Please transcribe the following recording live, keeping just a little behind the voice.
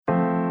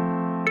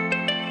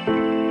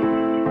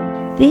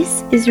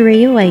This is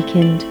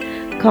Reawakened,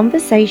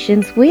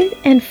 conversations with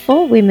and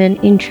for women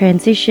in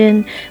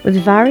transition with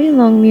Vari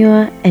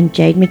Longmuir and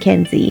Jade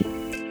McKenzie.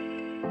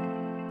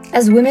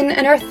 As women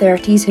in our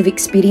 30s who've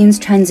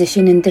experienced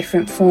transition in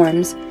different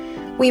forms,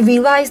 we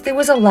realised there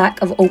was a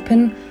lack of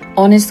open,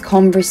 honest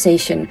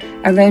conversation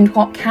around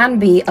what can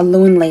be a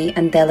lonely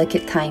and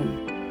delicate time.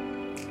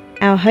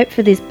 Our hope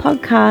for this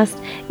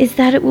podcast is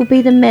that it will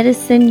be the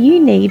medicine you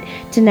need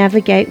to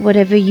navigate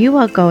whatever you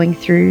are going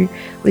through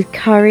with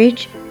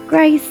courage,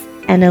 grace,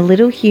 and a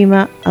little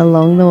humour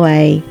along the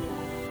way.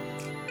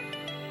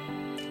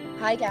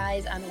 Hi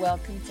guys, and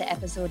welcome to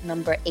episode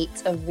number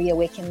 8 of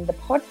Reawaken the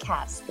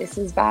podcast. This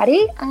is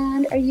Vari,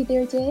 and are you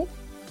there, Jade?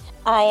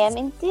 I am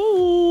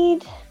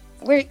indeed.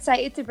 We're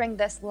excited to bring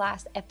this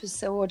last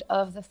episode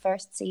of the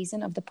first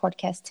season of the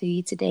podcast to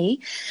you today.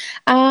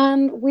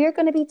 And we're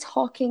going to be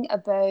talking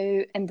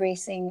about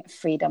embracing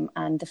freedom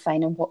and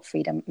defining what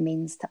freedom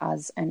means to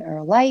us in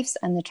our lives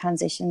and the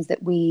transitions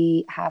that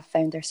we have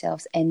found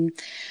ourselves in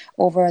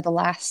over the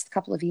last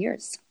couple of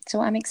years.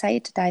 So I'm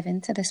excited to dive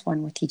into this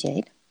one with you,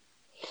 Jade.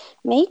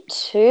 Me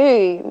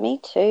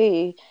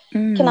too.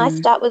 Can I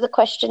start with a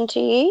question to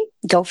you?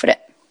 Go for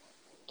it.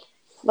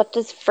 What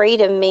does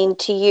freedom mean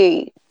to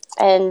you?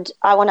 And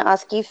I want to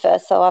ask you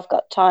first, so I've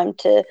got time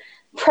to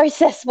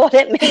process what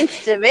it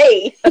means to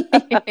me.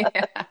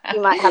 You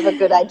might have a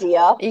good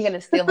idea. You're going to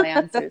steal my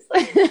answers.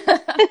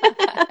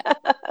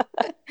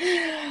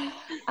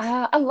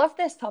 I love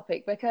this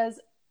topic because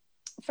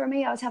for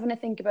me, I was having to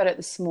think about it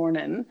this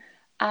morning,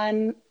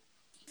 and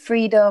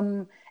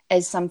freedom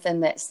is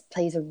something that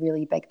plays a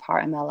really big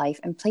part in my life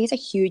and plays a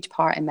huge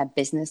part in my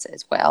business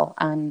as well.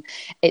 And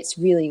it's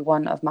really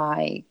one of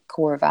my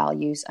core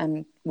values.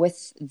 And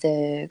with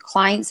the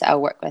clients that I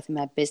work with in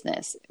my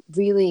business,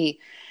 really,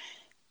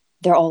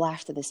 they're all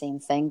after the same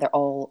thing. They're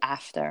all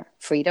after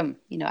freedom.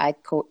 You know, I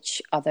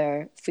coach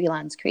other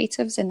freelance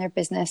creatives in their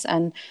business,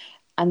 and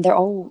they're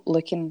all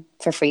looking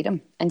for freedom.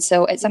 And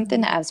so it's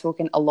something that I've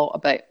spoken a lot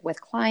about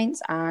with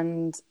clients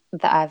and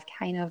that I've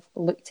kind of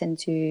looked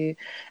into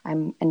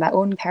in my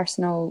own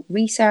personal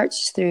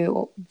research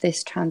through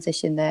this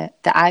transition that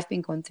I've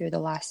been going through the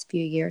last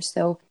few years.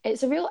 So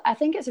I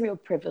think it's a real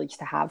privilege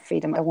to have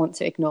freedom. I want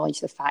to acknowledge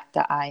the fact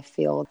that I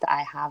feel that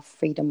I have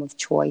freedom of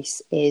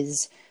choice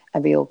is a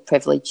real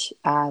privilege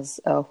as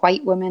a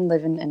white woman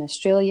living in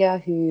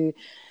Australia who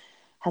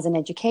has an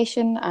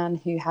education and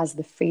who has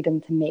the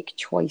freedom to make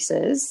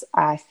choices.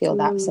 I feel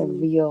that's a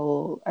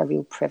real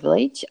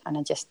privilege, and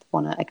I just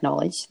want to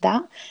acknowledge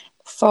that.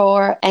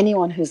 For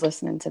anyone who's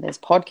listening to this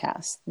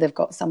podcast, they've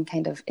got some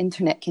kind of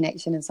internet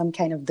connection and some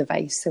kind of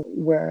device, so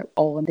we're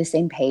all on the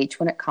same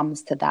page when it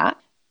comes to that.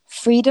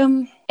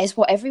 Freedom is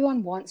what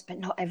everyone wants, but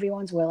not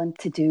everyone's willing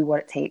to do what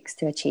it takes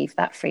to achieve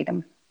that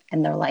freedom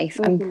in their life.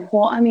 And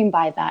what I mean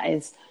by that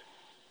is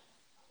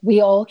we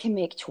all can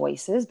make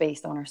choices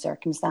based on our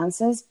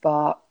circumstances,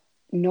 but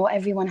not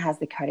everyone has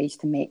the courage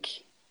to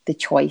make the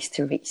choice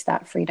to reach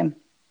that freedom.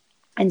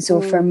 And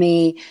so for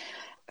me,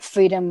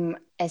 freedom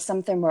is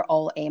something we're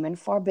all aiming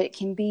for, but it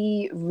can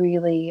be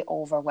really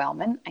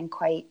overwhelming and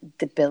quite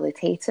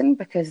debilitating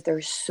because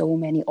there's so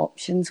many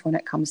options when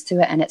it comes to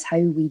it, and it's how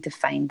we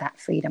define that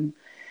freedom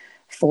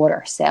for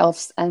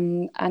ourselves.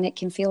 And it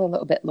can feel a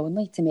little bit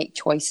lonely to make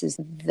choices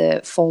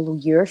that follow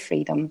your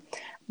freedom,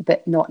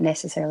 but not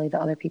necessarily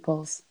the other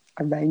people's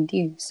around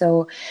you.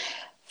 So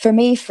for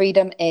me,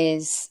 freedom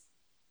is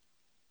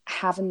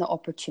having the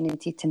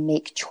opportunity to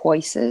make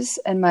choices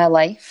in my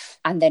life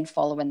and then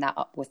following that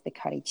up with the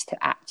courage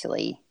to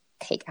actually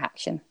take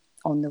action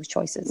on those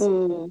choices.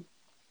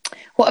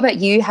 What about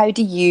you? How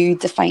do you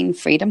define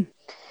freedom?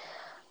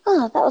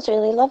 Oh, that was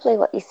really lovely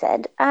what you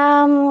said.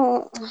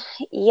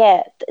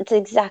 Yeah, it's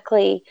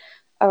exactly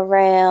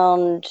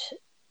around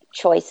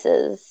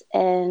choices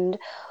and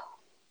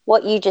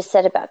what you just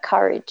said about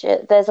courage.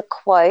 There's a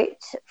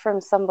quote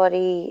from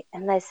somebody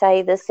and they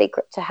say the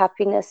secret to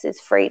happiness is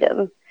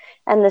freedom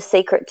and the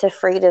secret to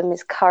freedom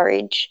is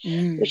courage,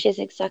 which is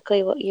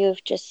exactly what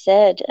you've just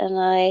said. And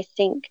I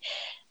think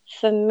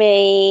for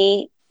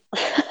me,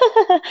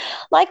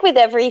 like with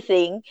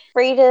everything,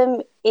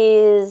 freedom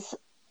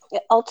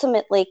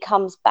ultimately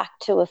comes back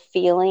to a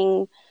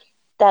feeling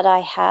that I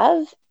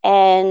have,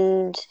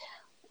 and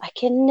I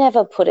can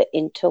never put it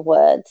into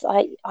words.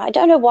 I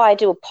don't know why I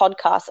do a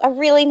podcast. I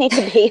really need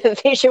to be a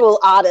visual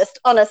artist,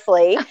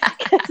 honestly.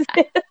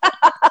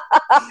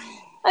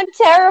 I'm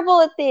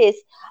terrible at this.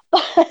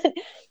 But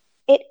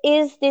it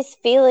is this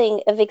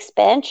feeling of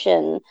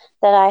expansion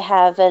that I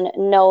have, and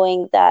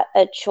knowing that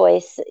a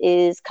choice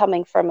is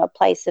coming from a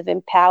place of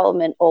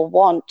empowerment or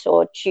want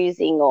or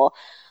choosing or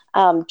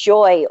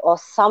joy or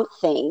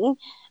something,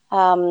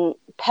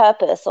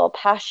 purpose or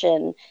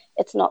passion.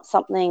 It's not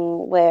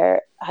something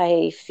where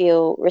I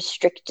feel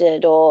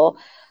restricted or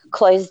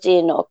closed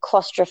in or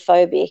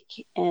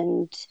claustrophobic.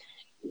 And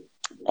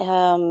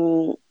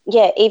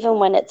even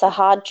when it's a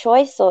hard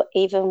choice or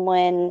even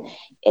when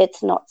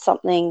it's not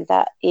something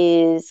that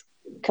is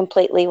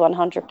completely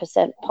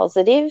 100%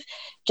 positive.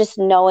 Just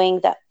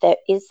knowing that there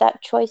is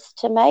that choice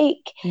to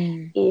make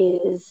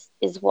is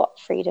what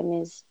freedom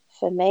is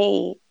for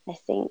me, I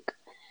think.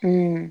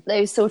 That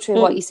was so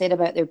true what you said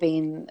about there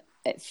being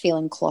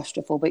feeling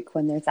claustrophobic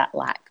when there's that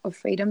lack of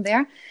freedom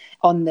there.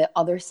 On the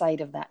other side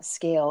of that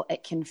scale,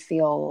 it can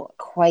feel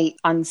quite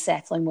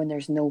unsettling when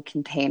there's no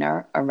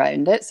container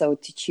around it. So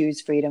to choose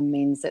freedom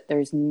means that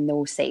there's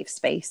no safe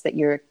space, that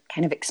you're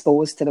kind of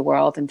exposed to the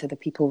world and to the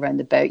people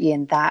around about you.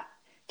 And that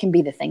can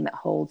be the thing that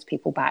holds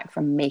people back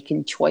from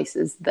making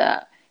choices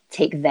that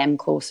take them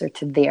closer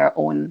to their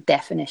own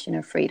definition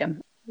of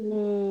freedom.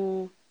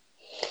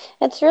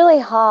 It's really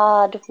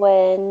hard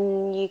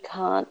when you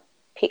can't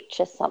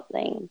picture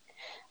something.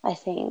 I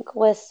think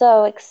we're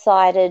so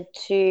excited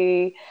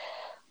to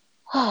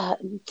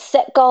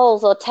set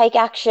goals or take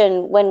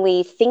action when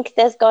we think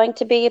there's going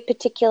to be a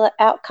particular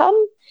outcome.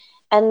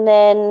 And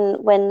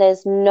then when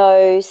there's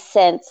no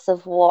sense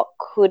of what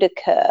could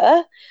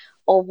occur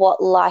or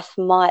what life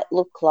might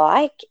look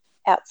like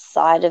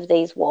outside of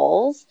these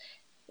walls,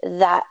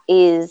 that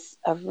is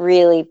a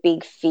really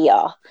big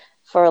fear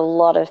for a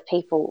lot of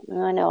people.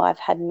 I know I've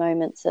had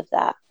moments of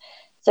that.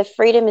 So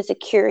freedom is a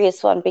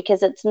curious one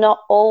because it's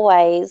not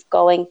always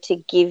going to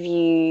give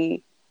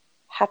you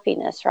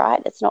happiness,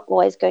 right? It's not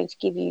always going to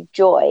give you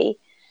joy.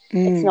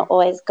 It's not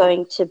always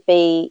going to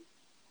be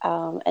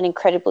an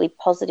incredibly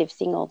positive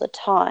thing all the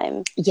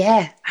time.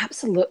 Yeah,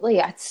 absolutely.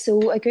 I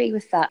so agree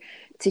with that.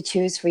 To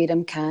choose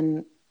freedom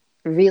can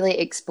really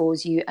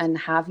expose you and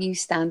have you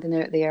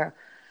standing out there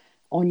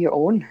on your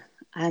own.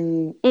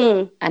 And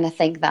I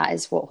think that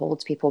is what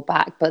holds people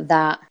back. But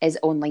that is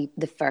only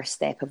the first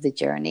step of the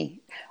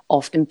journey.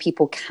 Often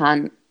people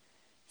can't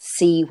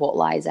see what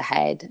lies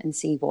ahead and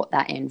see what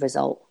that end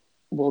result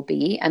will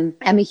be. And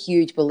I'm a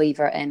huge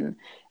believer in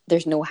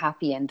there's no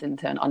happy ending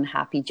to an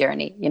unhappy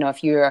journey. You know,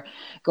 if you're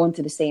going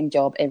to the same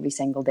job every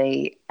single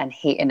day and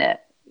hating it,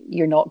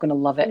 you're not going to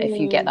love it if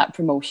you get that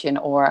promotion,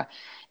 or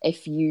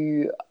if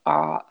you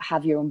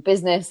have your own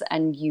business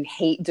and you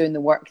hate doing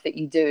the work that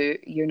you do,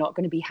 you're not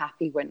going to be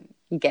happy when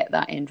you get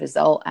that end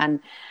result.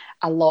 And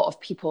a lot of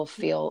people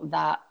feel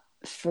that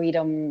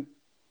freedom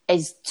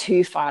is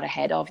too far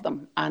ahead of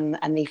them, and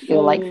they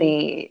feel like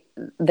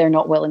they're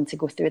not willing to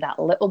go through that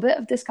little bit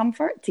of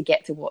discomfort to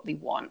get to what they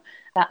want.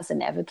 That's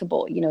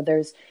inevitable. You know,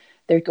 there's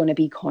going to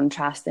be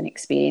contrasting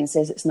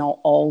experiences. It's not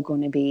all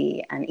going to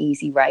be an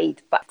easy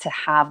ride, but to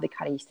have the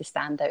courage to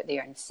stand out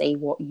there and say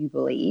what you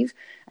believe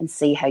and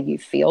say how you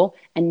feel,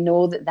 and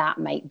know that that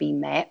might be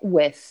met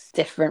with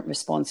different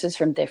responses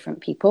from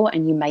different people,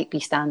 and you might be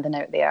standing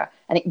out there.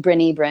 I think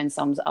Brené Brown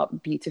sums it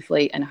up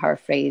beautifully in her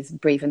phrase,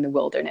 braving the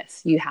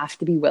wilderness. You have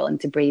to be willing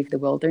to brave the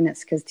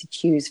wilderness, because to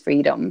choose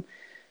freedom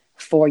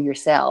for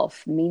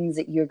yourself means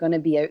that you're going to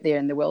be out there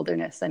in the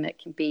wilderness, and it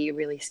can be a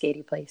really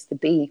scary place to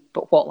be.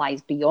 But what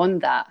lies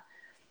beyond that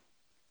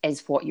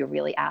is what you're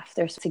really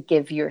after. So to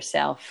give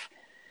yourself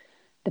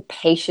the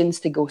patience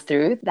to go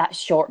through that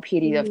short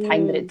period of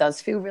time that it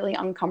does feel really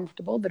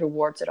uncomfortable, the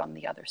rewards are on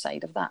the other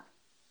side of that.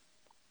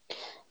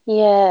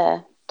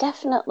 Yeah,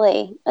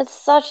 definitely. It's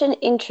such an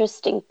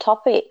interesting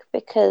topic,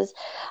 because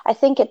I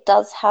think it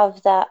does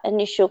have that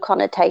initial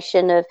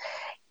connotation of,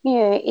 you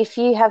know, if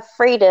you have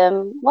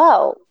freedom,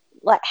 well,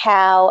 like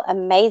how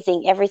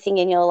amazing, everything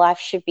in your life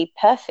should be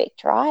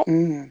perfect, right?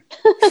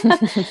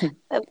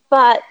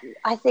 But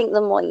I think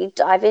the more you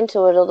dive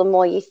into it, or the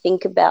more you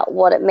think about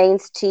what it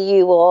means to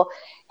you, or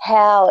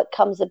how it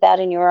comes about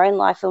in your own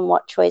life and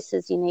what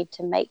choices you need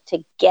to make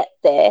to get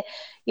there,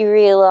 you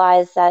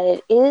realize that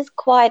it is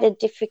quite a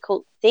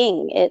difficult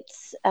thing.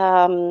 It's,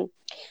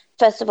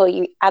 first of all,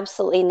 you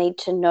absolutely need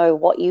to know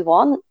what you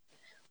want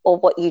or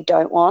what you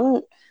don't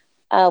want,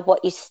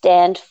 what you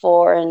stand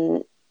for,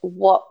 and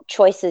what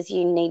choices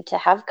you need to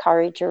have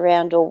courage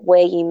around, or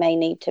where you may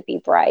need to be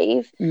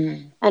brave.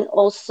 And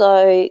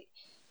also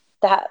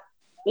that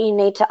you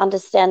need to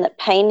understand that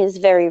pain is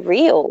very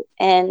real,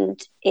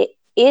 and it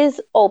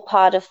is all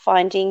part of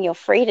finding your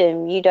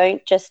freedom. You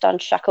don't just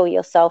unshackle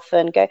yourself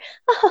and go,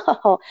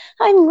 oh,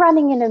 I'm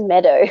running in a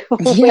meadow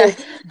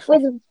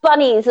with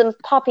bunnies and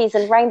puppies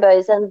and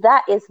rainbows, and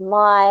that is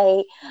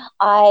I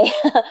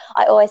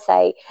always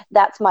say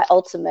that's my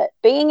ultimate,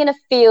 being in a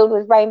field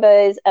with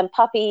rainbows and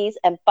puppies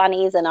and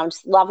bunnies, and I'm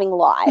just loving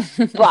life.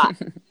 But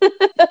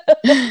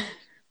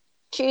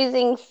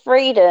choosing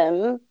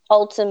freedom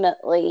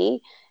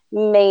ultimately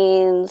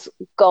means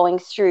going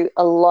through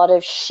a lot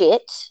of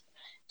shit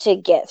to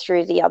get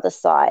through the other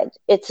side.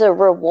 It's a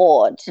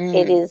reward.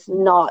 It is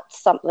not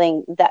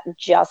something that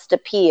just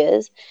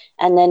appears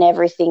and then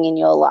everything in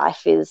your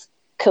life is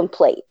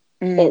complete.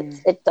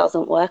 It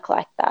doesn't work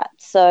like that.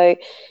 So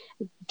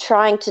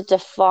trying to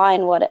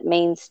define what it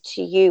means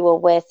to you, or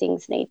where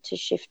things need to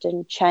shift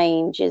and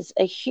change, is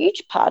a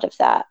huge part of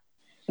that.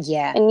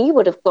 Yeah. And you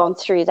would have gone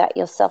through that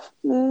yourself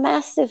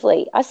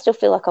massively. I still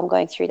feel like I'm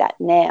going through that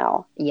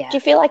now. Yeah. Do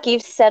you feel like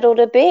you've settled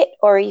a bit,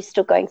 or are you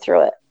still going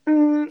through it?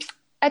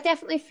 I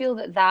definitely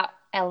feel that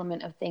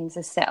element of things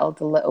has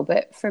settled a little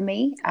bit for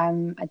me.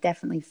 I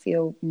definitely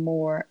feel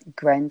more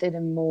grounded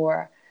and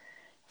more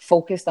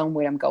focused on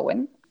where I'm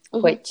going,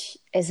 which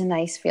is a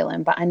nice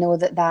feeling. But I know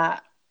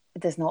that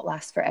does not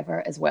last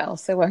forever as well.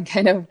 So I'm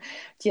kind of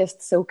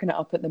just soaking it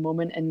up at the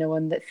moment and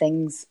knowing that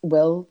things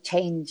will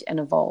change and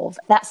evolve.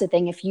 That's the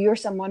thing. If you're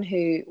someone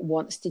who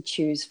wants to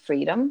choose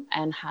freedom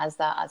and has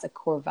that as a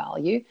core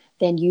value,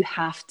 then you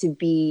have to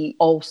be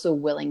also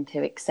willing to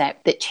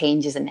accept that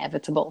change is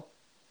inevitable.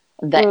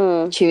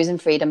 That choosing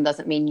freedom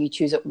doesn't mean you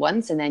choose it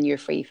once and then you're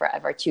free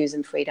forever.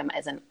 Choosing freedom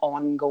is an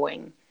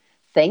ongoing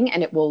thing,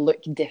 and it will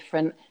look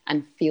different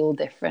and feel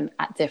different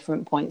at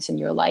different points in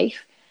your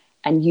life.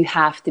 And you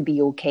have to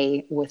be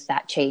okay with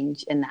that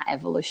change and that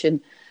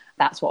evolution.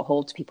 That's what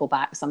holds people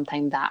back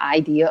sometimes. That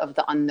idea of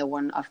the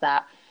unknown, of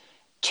that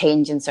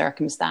change in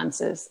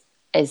circumstances,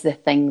 is the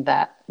thing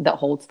that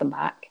holds them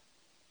back.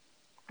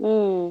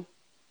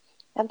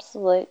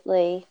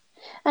 Absolutely.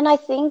 And I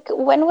think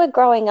when we're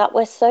growing up,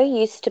 we're so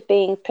used to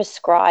being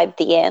prescribed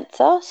the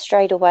answer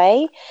straight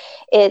away.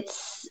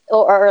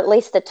 Or at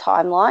least the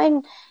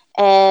timeline.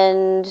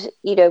 And,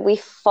 we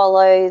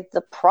follow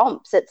the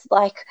prompts. It's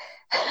like,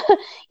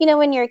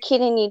 when you're a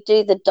kid and you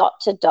do the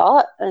dot to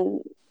dot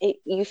and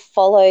you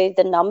follow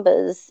the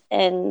numbers,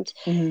 and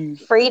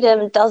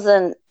freedom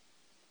doesn't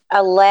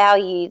allow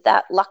you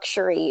that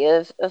luxury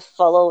of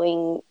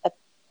following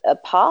a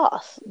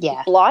path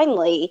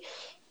blindly.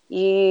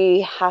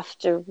 You have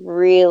to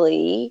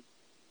really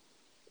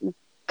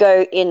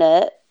go in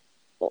it,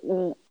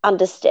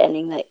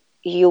 understanding that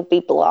you'll be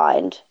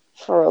blind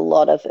for a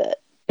lot of it.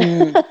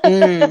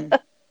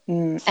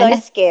 So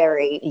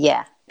scary.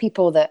 Yeah.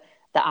 People that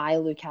I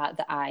look at,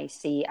 that I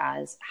see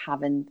as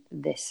having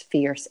this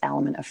fierce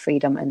element of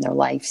freedom in their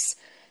lives,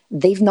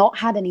 they've not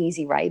had an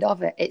easy ride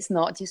of it. It's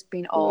not just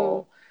been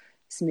all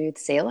smooth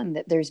sailing.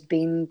 That there's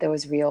been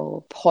those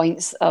real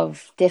points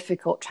of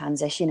difficult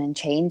transition and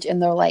change in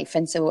their life.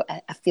 And so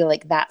I feel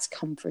like that's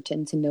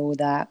comforting to know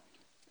that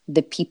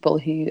the people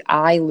who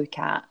I look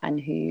at and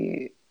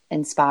who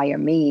inspire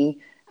me,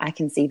 I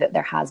can see that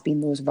there has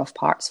been those rough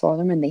parts for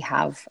them, and they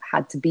have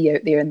had to be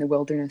out there in the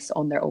wilderness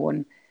on their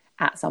own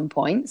at some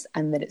points,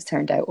 and that it's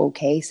turned out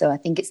okay. So I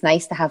think it's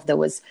nice to have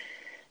those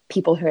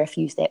people who are a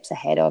few steps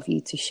ahead of you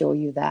to show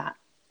you that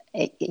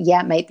it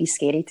might be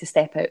scary to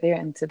step out there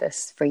into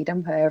this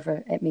freedom,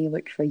 however it may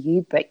look for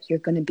you, but you're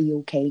going to be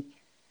okay.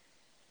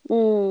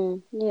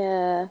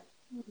 Yeah.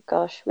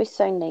 Gosh, we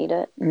so need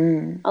it.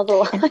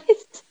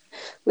 Otherwise,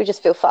 we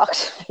just feel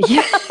fucked.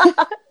 Yeah,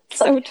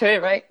 so true,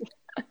 right?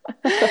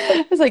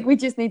 It's like we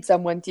just need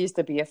someone just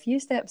to be a few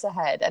steps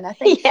ahead. And I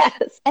think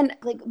and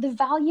like the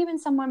value in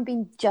someone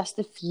being just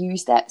a few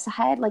steps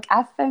ahead, like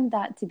I've found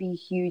that to be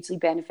hugely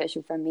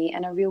beneficial for me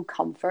and a real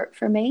comfort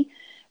for me,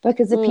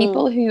 because the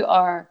people who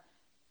are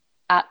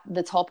at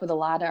the top of the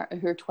ladder,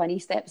 who are 20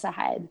 steps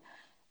ahead,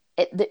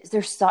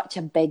 there's such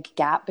a big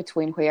gap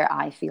between where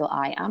I feel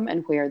I am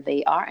and where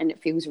they are, and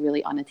it feels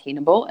really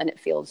unattainable and it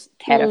feels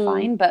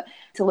terrifying. But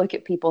to look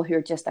at people who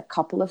are just a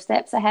couple of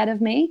steps ahead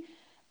of me,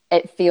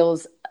 it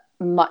feels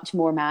much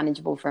more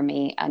manageable for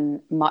me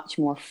and much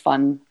more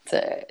fun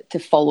to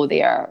follow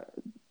their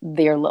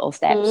little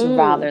steps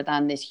rather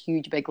than this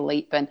huge big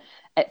leap. And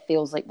it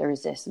feels like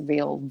there's this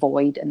real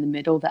void in the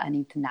middle that I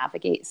need to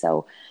navigate.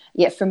 So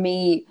yeah, for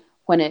me,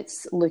 when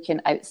it's looking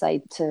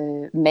outside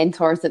to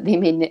mentors that they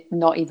may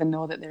not even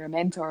know that they're a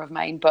mentor of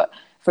mine, but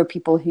for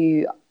people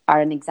who are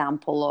an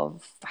example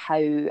of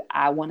how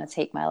I want to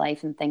take my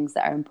life and things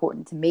that are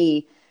important to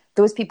me,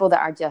 those people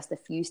that are just a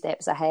few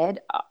steps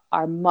ahead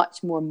are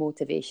much more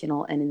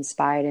motivational and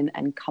inspiring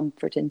and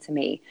comforting to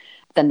me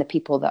than the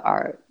people that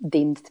are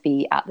deemed to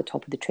be at the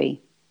top of the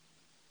tree.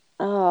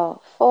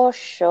 Oh, for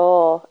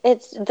sure.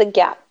 It's the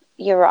gap.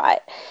 You're right.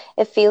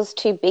 It feels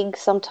too big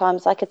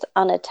sometimes, like it's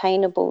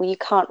unattainable. You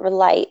can't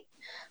relate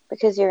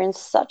because you're in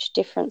such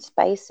different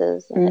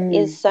spaces. And it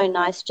is so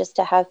nice just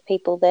to have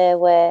people there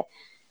where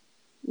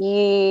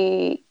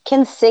you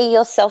can see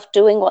yourself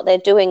doing what they're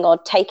doing or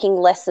taking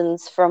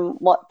lessons from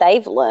what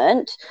they've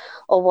learned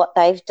or what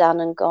they've done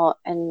and got.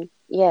 And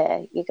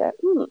yeah, you go,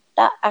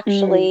 that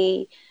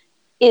actually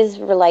is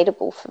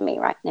relatable for me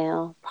right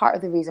now. Part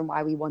of the reason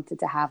why we wanted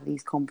to have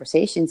these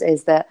conversations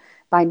is that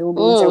by no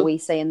means are we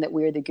saying that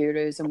we're the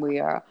gurus and we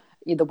are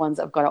the ones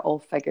that have got it all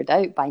figured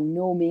out. By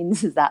no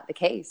means is that the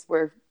case.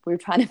 We're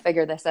trying to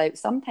figure this out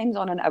sometimes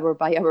on an hour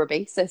by hour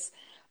basis.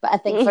 But I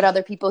think for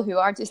other people who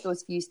are just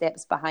those few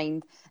steps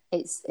behind,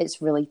 it's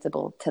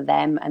relatable to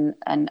them.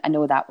 And I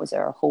know that was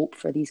our hope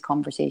for these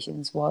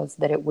conversations, was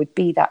that it would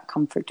be that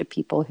comfort to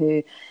people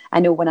who,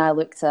 I know when I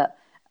looked at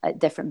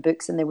different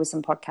books and there was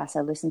some podcasts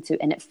I listened to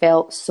and it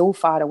felt so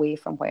far away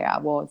from where I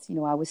was.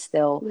 I was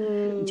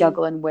still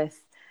juggling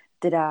with,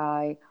 did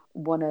I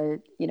want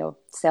to,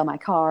 sell my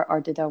car,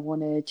 or did I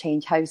want to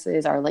change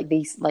houses, or like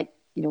these,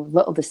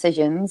 little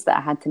decisions that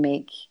I had to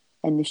make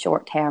in the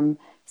short term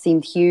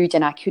seemed huge,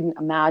 and I couldn't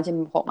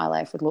imagine what my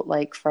life would look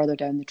like further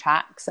down the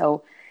track.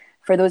 So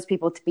for those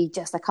people to be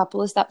just a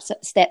couple of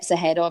steps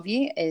ahead of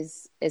you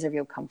is a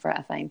real comfort,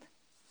 I find.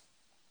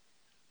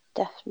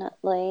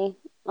 Definitely.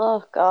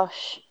 Oh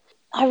gosh.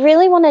 I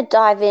really want to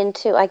dive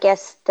into, I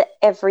guess, the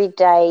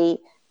everyday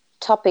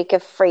topic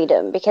of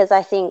freedom, because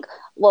I think,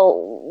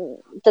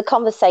 well, the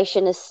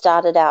conversation has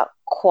started out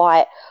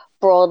quite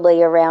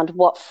broadly around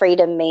what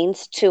freedom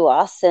means to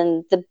us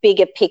and the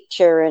bigger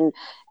picture and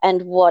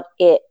what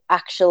it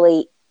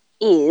actually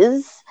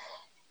is,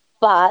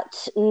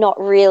 but not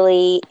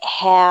really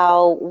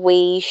how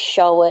we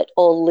show it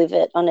or live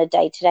it on a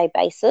day-to-day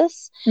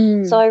basis.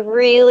 So I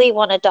really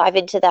want to dive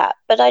into that.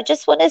 But I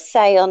just want to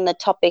say, on the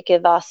topic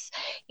of us,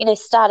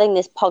 starting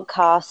this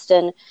podcast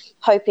and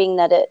hoping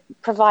that it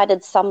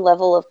provided some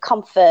level of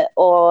comfort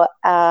or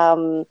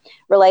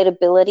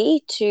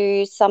relatability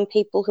to some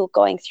people who are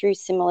going through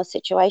similar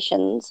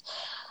situations,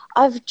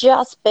 I've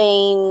just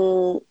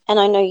been, and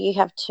I know you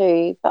have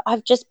too, but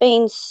I've just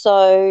been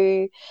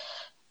so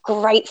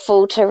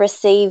grateful to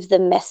receive the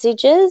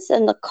messages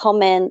and the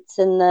comments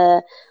and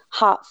the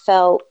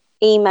heartfelt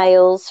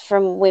emails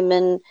from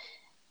women,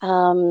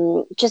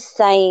 just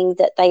saying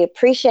that they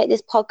appreciate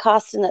this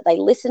podcast and that they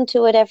listen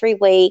to it every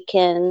week,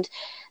 and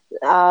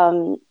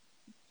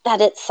that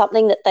it's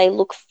something that they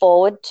look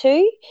forward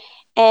to.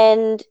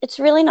 And it's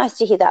really nice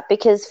to hear that,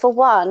 because for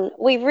one,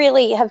 we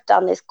really have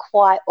done this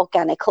quite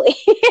organically.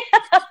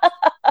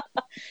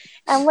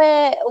 And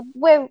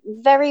we're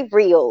very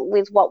real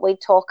with what we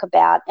talk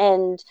about,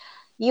 and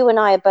you and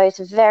I are both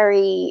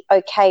very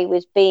okay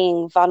with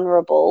being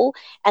vulnerable,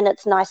 and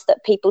it's nice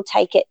that people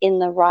take it in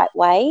the right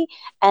way,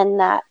 and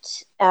that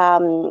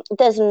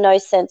there's no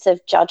sense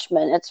of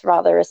judgment. It's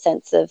rather a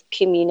sense of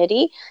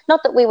community.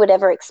 Not that we would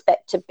ever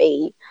expect to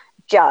be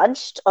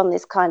judged on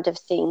this kind of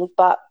thing,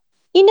 but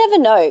you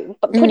never know.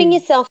 But putting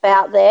yourself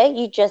out there,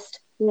 you just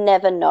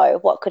never know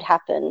what could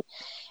happen.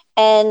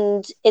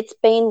 And it's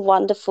been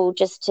wonderful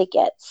just to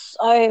get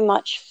so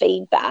much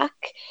feedback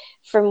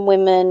from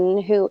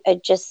women who are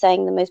just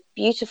saying the most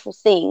beautiful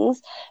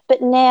things.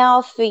 But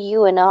now for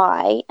you and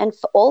I, and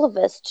for all of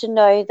us, to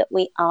know that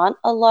we aren't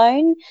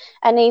alone.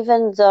 And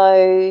even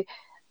though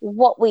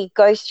what we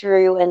go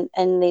through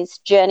and this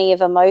journey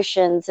of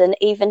emotions, and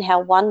even how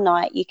one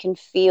night you can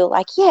feel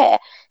like, yeah,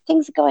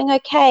 things are going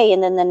okay,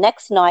 and then the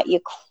next night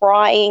you're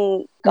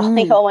crying,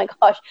 going, oh my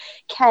gosh,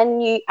 can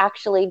you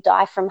actually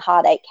die from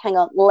heartache? Hang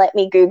on, let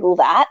me Google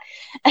that.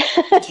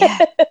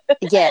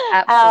 Yeah,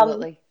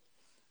 absolutely.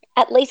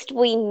 At least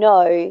we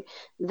know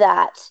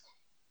that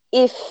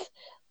if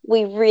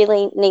we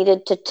really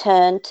needed to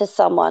turn to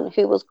someone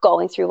who was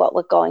going through what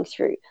we're going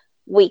through,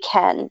 we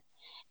can.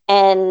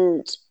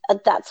 And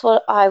that's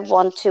what I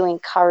want to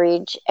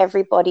encourage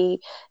everybody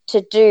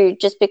to do.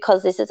 Just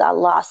because this is our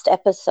last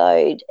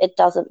episode, it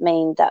doesn't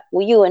mean that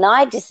you and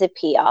I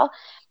disappear.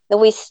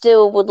 We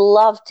still would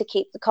love to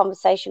keep the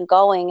conversation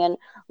going, and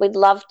we'd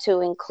love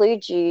to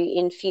include you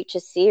in future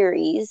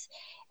series.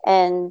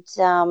 And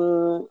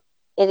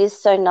it is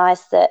so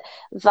nice that,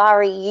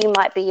 Vari, you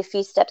might be a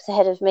few steps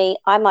ahead of me.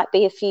 I might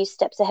be a few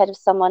steps ahead of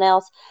someone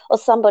else, or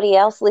somebody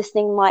else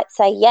listening might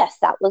say, yes,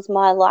 that was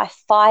my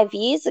life 5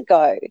 years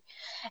ago.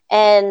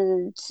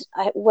 And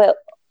we're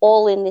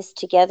all in this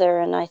together.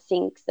 And I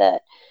think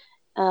that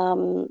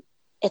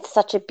it's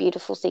such a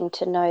beautiful thing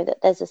to know that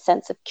there's a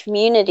sense of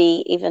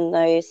community, even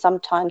though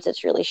sometimes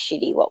it's really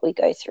shitty what we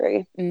go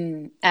through.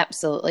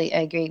 Absolutely.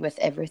 I agree with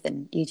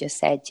everything you just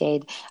said,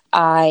 Jade.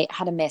 I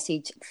had a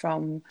message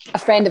from a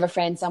friend of a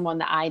friend, someone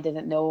that I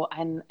didn't know.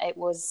 And it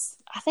was,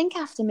 I think,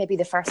 after maybe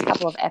the first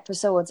couple of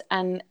episodes.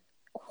 And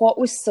what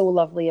was so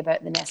lovely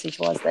about the message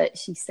was that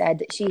she said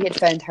that she had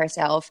found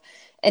herself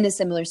in a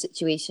similar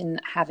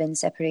situation, having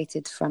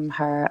separated from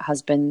her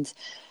husband,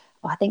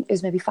 I think it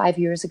was maybe 5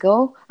 years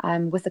ago,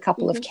 with a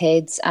couple of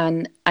kids.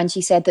 And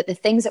she said that the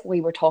things that we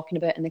were talking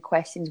about and the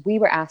questions we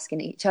were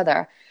asking each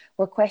other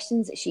were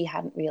questions that she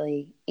hadn't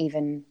really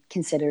even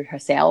considered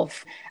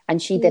herself.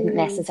 And she didn't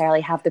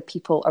necessarily have the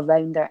people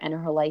around her in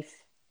her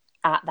life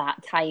at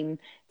that time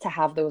to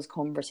have those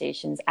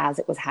conversations as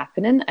it was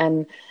happening.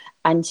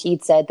 And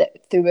she'd said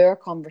that through our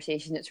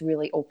conversation, it's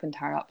really opened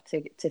her up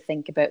to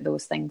think about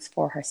those things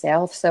for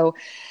herself. So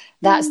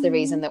that's the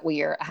reason that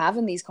we are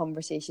having these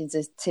conversations,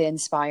 is to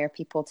inspire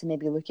people to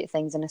maybe look at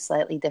things in a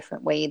slightly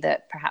different way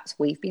that perhaps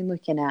we've been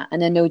looking at.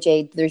 And I know,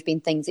 Jade, there's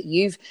been things that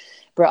you've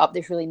brought up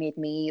that's really made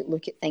me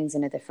look at things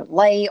in a different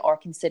light, or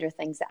consider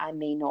things that I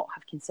may not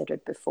have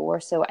considered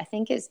before. So I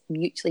think it's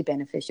mutually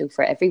beneficial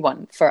for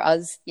everyone, for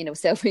us,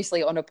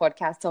 selfishly on a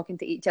podcast talking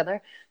to each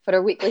other for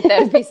our weekly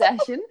therapy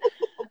session.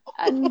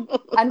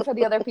 And for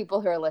the other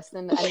people who are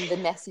listening, and the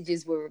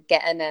messages we're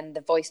getting and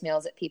the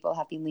voicemails that people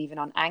have been leaving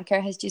on Anchor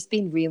has just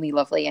been really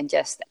lovely, and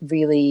just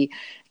really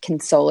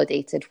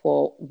consolidated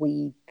what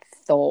we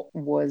thought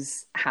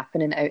was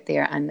happening out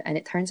there. And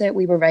it turns out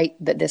we were right,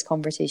 that this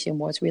conversation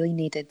was really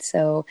needed.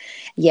 So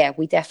yeah,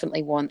 we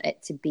definitely want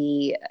it to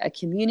be a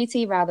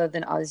community rather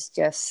than us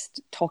just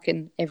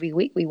talking every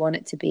week. We want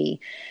it to be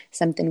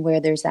something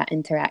where there's that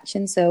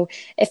interaction. So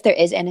if there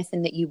is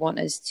anything that you want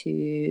us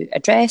to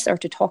address or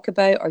to talk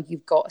about, or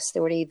you've got a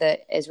story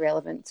that is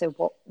relevant to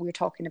what we're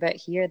talking about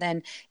here,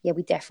 then yeah,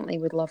 we definitely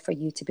would love for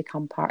you to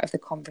become part of the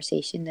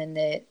conversation in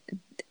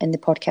the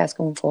podcast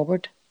going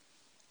forward.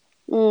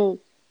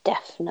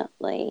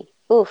 Definitely.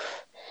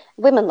 oof,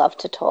 women love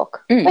to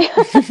talk.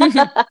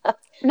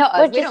 Not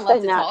We're us. We just don't love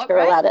so to talk,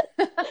 natural right? at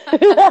it.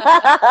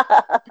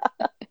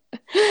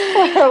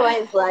 We're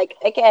always like,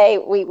 okay,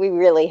 we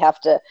really have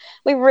to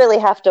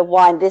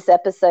wind this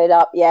episode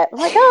up yet. I'm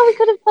like, oh, we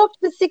could have talked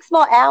for 6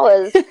 more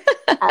hours.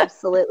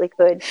 Absolutely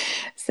could.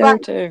 So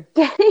But true.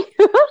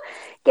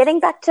 getting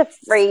back to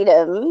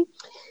freedom,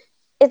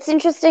 it's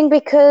interesting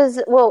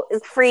because, well,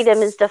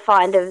 freedom is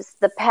defined as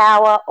the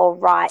power or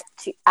right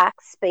to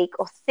act, speak,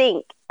 or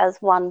think as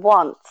one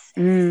wants.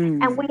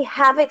 And we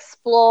have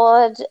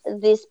explored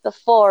this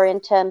before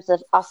in terms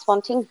of us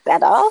wanting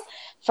better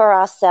for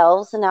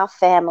ourselves and our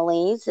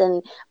families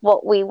and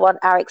what we want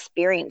our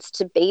experience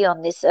to be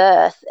on this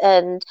earth.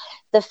 And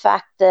the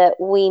fact that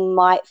we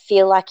might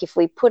feel like if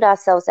we put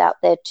ourselves out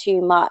there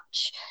too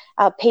much,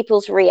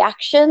 people's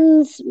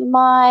reactions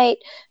might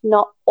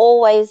not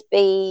always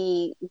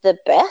be the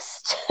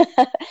best.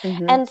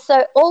 And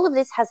so all of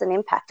this has an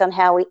impact on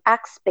how we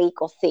act,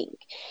 speak, or think.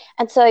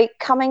 And so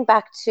coming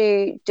back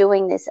to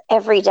doing this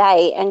every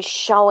day and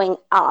showing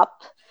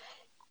up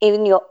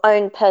in your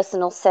own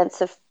personal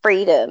sense of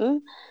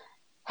freedom,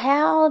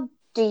 how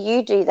do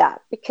you do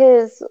that?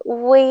 Because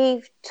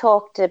we've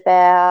talked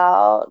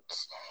about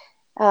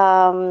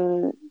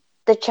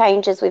the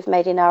changes we've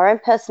made in our own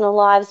personal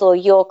lives or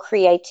your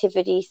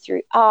creativity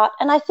through art.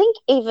 And I think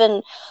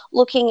even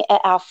looking at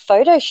our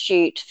photo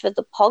shoot for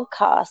the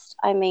podcast,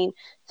 I mean,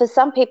 for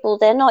some people,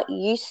 they're not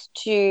used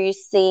to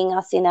seeing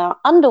us in our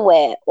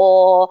underwear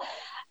or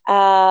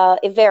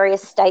in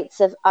various states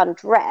of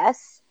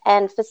undress.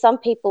 And for some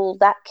people,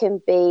 that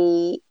can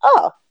be,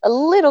 a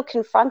little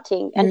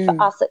confronting. And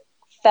for us, it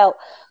felt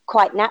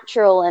quite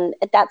natural. And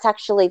that's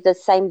actually the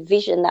same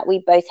vision that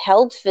we both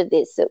held for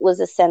this. It was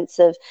a sense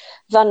of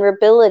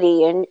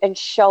vulnerability and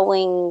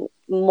showing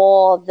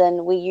more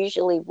than we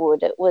usually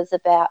would. It was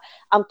about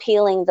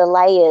unpeeling the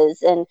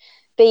layers and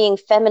being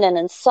feminine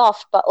and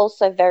soft, but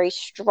also very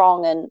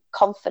strong and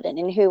confident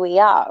in who we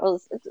are. It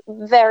was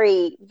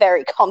very,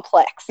 very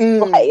complex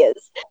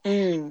layers.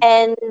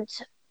 And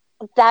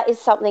that is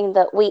something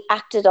that we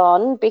acted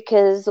on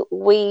because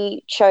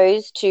we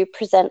chose to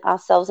present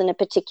ourselves in a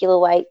particular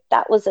way.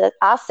 That was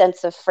our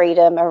sense of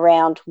freedom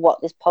around what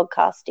this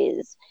podcast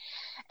is.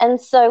 And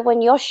so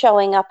when you're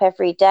showing up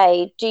every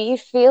day, do you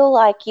feel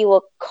like you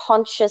are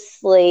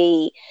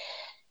consciously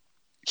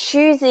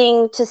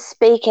choosing to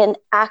speak and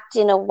act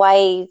in a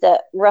way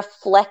that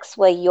reflects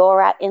where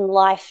you're at in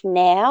life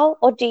now?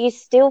 Or do you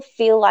still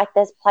feel like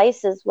there's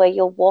places where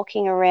you're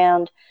walking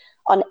around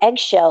on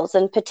eggshells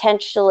and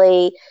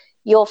potentially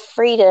your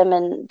freedom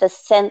and the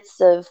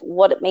sense of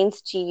what it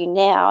means to you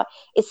now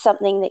is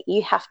something that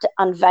you have to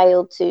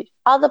unveil to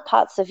other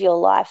parts of your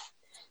life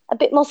a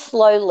bit more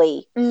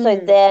slowly so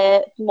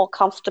they're more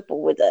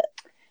comfortable with it?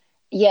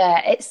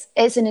 Yeah,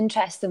 it's an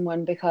interesting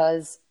one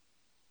because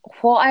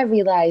what I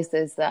realized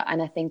is that,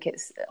 and I think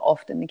it's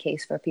often the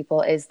case for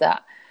people, is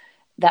that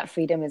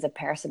freedom is a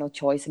personal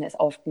choice, and it's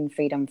often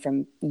freedom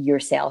from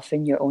yourself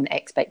and your own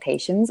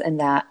expectations and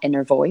that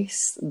inner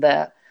voice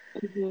that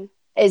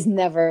is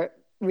never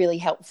really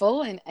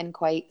helpful and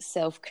quite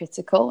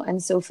self-critical.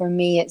 And so for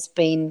me, it's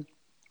been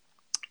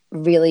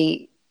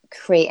really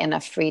creating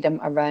a freedom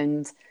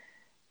around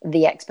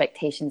the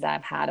expectations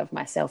I've had of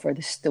myself or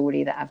the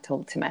story that I've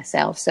told to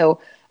myself.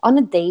 So on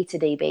a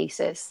day-to-day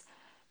basis,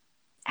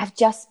 I've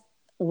just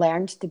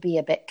learned to be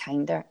a bit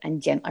kinder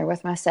and gentler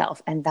with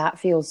myself. And that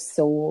feels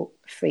so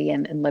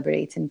freeing and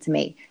liberating to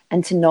me.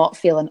 And to not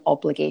feel an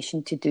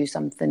obligation to do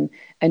something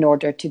in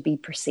order to be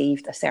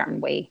perceived a certain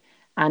way,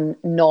 and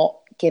not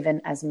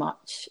given as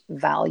much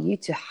value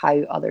to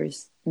how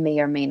others may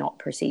or may not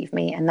perceive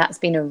me. And that's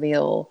been a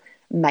real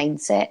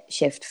mindset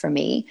shift for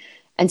me.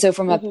 And so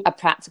from a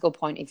practical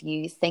point of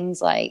view,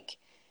 things like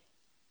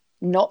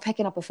not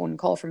picking up a phone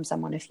call from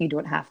someone if you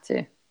don't have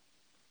to,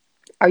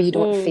 or you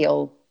don't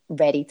feel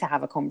ready to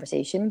have a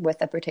conversation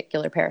with a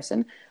particular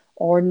person,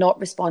 or not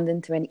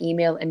responding to an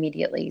email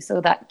immediately.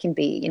 So that can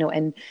be,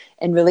 in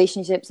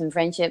relationships and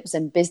friendships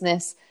and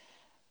business,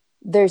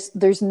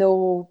 there's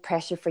no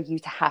pressure for you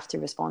to have to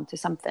respond to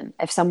something.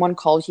 If someone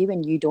calls you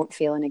and you don't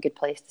feel in a good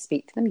place to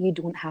speak to them, you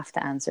don't have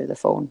to answer the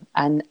phone.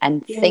 And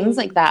things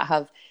like that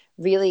have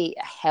really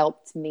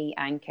helped me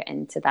anchor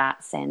into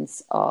that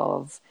sense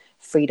of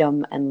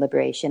freedom and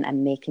liberation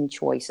and making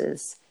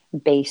choices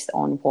based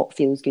on what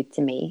feels good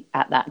to me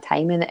at that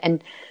time.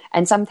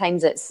 And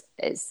sometimes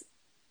it's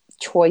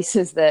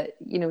choices that,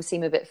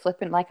 seem a bit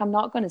flippant. Like, I'm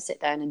not going to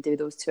sit down and do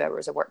those 2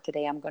 hours of work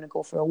today. I'm going to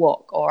go for a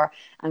walk, or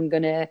I'm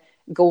going to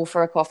go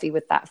for a coffee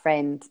with that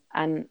friend.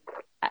 And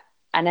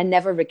I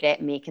never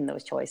regret making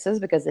those choices,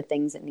 because the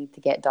things that need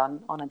to get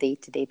done on a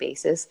day-to-day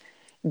basis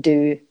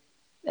do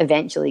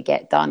eventually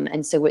get done.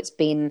 And so it's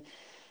been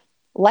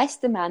less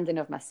demanding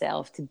of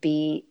myself to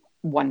be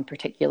one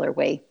particular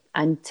way,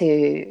 and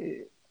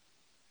to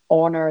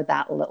honor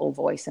that little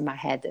voice in my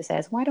head that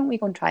says, why don't we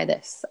go and try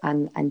this?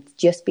 And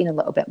just being a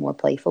little bit more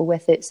playful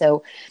with it.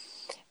 So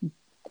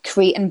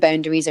creating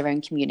boundaries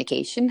around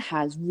communication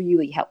has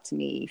really helped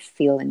me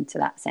feel into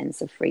that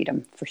sense of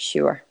freedom, for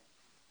sure.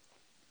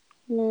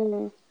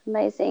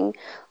 Amazing.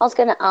 I was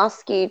going to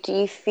ask you, do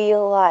you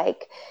feel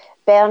like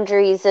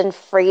boundaries and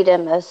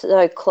freedom are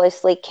so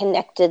closely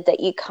connected that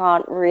you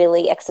can't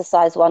really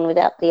exercise one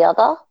without the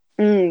other?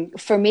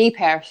 For me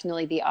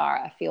personally, they are.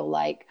 I feel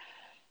like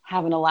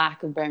having a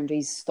lack of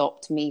boundaries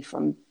stopped me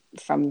from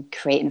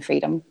creating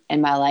freedom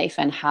in my life,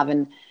 and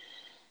having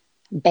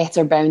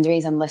better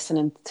boundaries and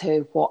listening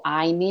to what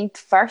I need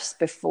first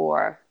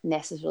before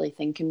necessarily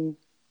thinking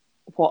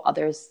what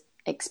others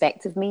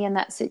expect of me in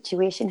that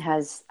situation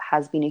has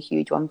been a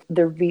huge one.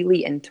 They're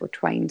really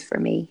intertwined for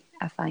me,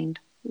 I find.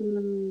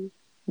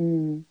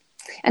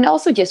 And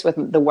also just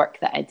with the work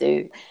that I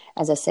do,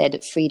 as I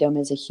said, freedom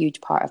is a huge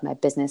part of my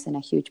business and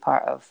a huge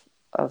part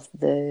of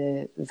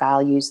the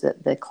values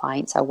that the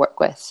clients I work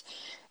with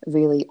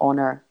really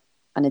honour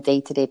on a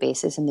day-to-day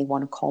basis, and they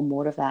want to call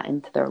more of that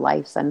into their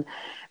lives. And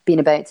being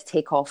about to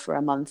take off for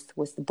a month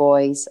with the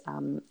boys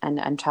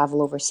and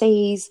travel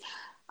overseas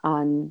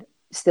and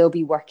still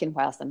be working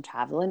whilst I'm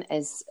traveling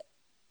is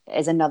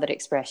another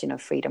expression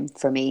of freedom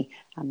for me,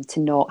 to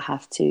not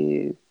have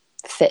to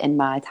fit in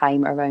my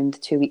time around a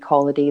 2-week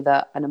holiday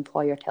that an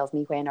employer tells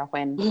me when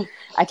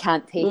I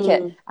can't take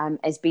it,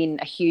 has been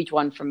a huge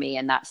one for me.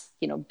 And that's,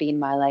 been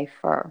my life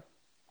for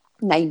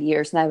 9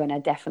 years now, and I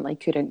definitely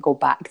couldn't go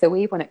back the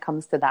way when it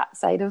comes to that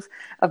side of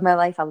my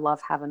life. I love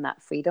having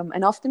that freedom.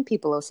 And often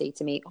people will say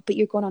to me, "Oh, but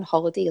you're going on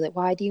holiday. Like,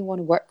 why do you want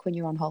to work when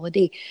you're on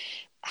holiday?"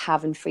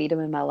 Having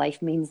freedom in my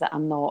life means that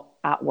I'm not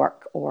at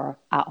work or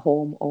at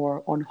home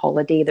or on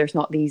holiday. There's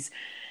not these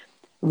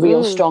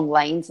real strong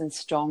lines and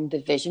strong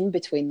division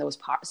between those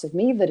parts of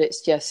me, that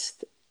it's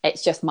just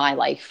my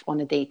life on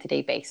a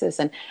day-to-day basis.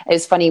 And it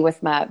was funny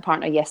with my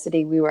partner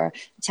yesterday, we were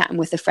chatting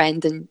with a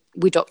friend and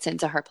we dropped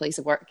into her place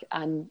of work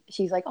and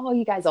she's like, "Oh,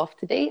 you guys off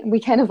today?" And we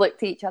kind of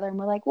looked at each other and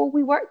we're like, "Well,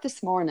 we worked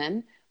this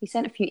morning, we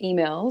sent a few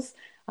emails,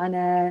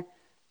 and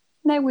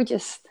now we're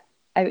just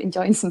out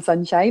enjoying some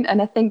sunshine."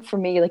 And I think for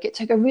me, like, it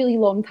took a really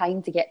long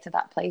time to get to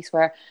that place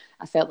where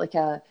I felt like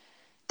I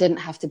didn't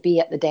have to be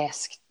at the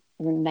desk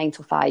 9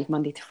 to 5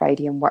 Monday to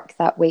Friday and work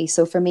that way.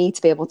 So for me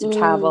to be able to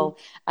travel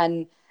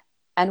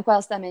and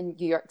whilst I'm in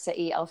New York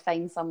City, I'll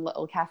find some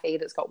little cafe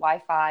that's got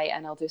Wi-Fi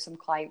and I'll do some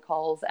client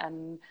calls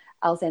and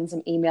I'll send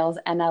some emails,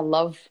 and I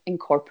love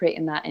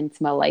incorporating that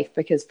into my life,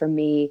 because for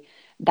me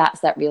that's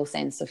that real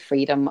sense of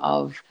freedom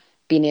of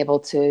being able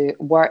to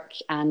work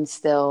and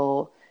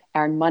still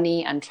earn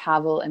money and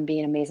travel and be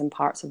in amazing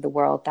parts of the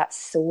world. That's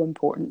so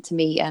important to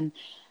me. And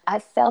I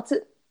felt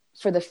it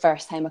for the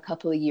first time a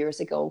couple of years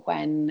ago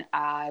when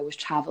I was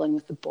traveling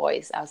with the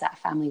boys. I was at a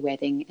family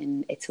wedding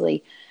in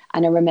Italy,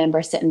 and I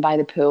remember sitting by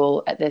the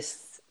pool at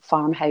this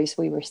farmhouse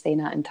we were staying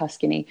at in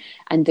Tuscany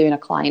and doing a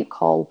client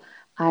call,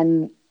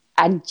 and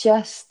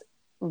just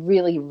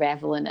really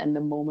reveling in the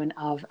moment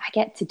of, I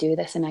get to do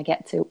this, and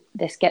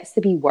this gets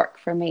to be work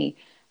for me,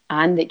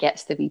 and it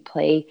gets to be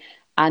play.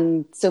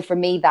 And so for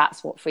me,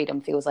 that's what freedom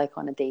feels like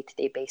on a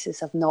day-to-day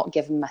basis, of not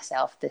giving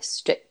myself this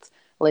strict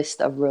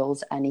list of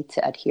rules I need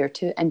to adhere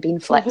to, and being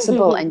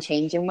flexible and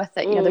changing with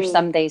it. There's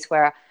some days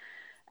where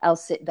I'll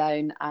sit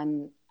down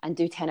and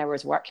do 10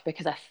 hours work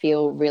because I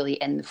feel really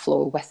in the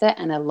flow with it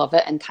and I love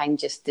it, and time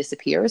just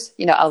disappears.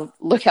 I'll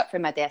look up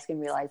from my desk and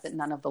realize that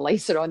none of the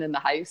lights are on in the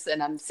house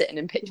and I'm sitting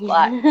in pitch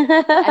black and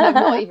I've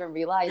not even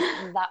realized.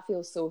 And that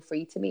feels so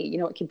free to me.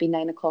 It could be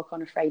 9 o'clock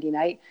on a Friday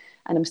night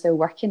and I'm still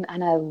working,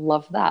 and I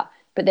love that.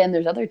 But then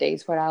there's other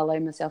days where I allow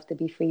myself to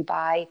be free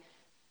by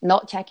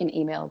not checking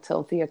email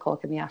till 3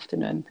 o'clock in the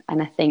afternoon.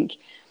 And I think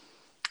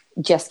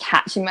just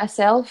catching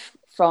myself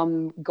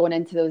from going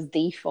into those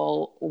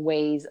default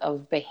ways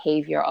of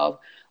behavior of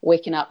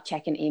waking up,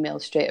 checking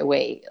emails straight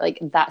away, like,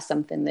 that's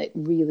something that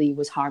really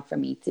was hard for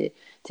me to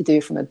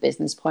do from a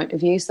business point of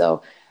view.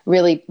 So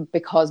really,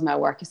 because my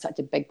work is such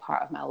a big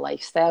part of my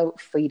lifestyle,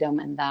 freedom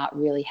and that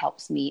really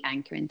helps me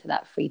anchor into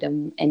that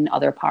freedom in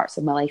other parts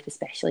of my life,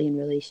 especially in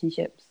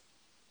relationships.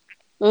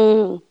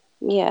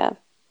 Yeah.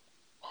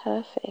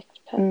 Perfect.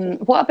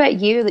 What about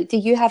you? Like, do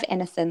you have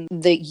anything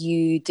that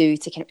you do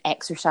to kind of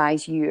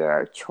exercise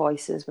your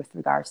choices with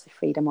regards to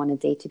freedom on a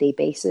day-to-day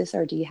basis,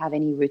 or do you have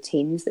any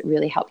routines that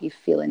really help you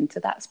feel into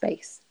that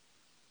space?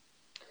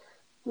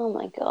 Oh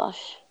my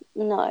gosh,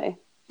 no.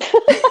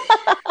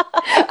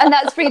 And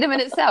that's freedom in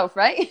itself,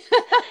 right?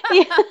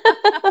 Yeah.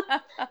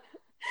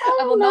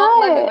 I will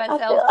not limit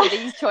myself to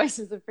these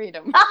choices of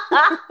freedom.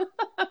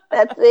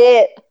 That's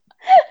it.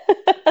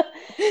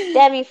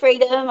 Damn you,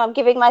 freedom. I'm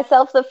giving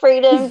myself the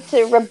freedom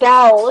to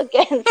rebel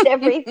against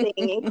everything,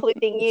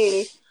 including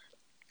you.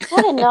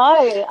 I don't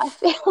know. I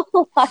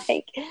feel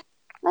like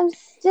I'm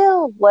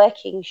still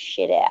working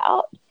shit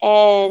out,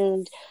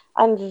 and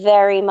I'm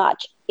very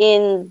much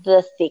in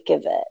the thick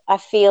of it. I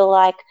feel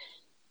like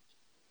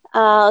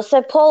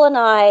so Paul and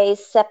I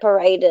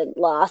separated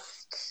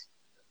last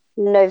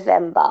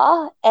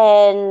November,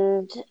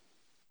 and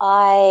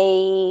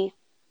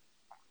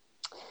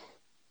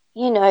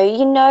you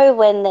know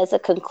when there's a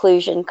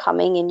conclusion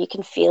coming and you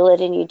can feel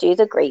it and you do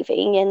the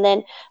grieving, and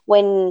then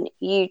when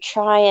you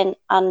try and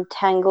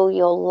untangle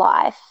your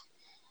life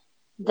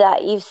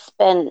that you've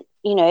spent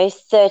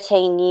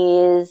 13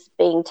 years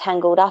being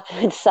tangled up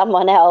with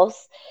someone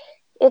else,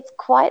 it's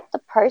quite the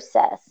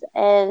process.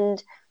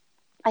 And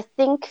I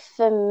think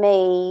for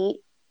me,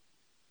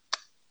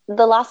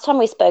 the last time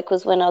we spoke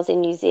was when I was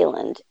in New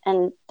Zealand.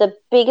 And the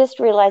biggest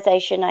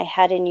realization I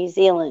had in New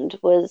Zealand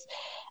was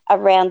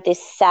around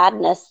this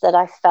sadness that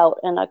I felt,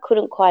 and I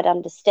couldn't quite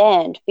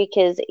understand,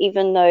 because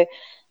even though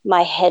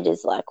my head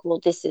is like,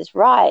 well, this is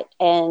right,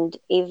 and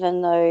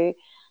even though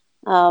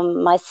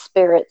my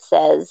spirit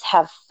says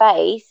have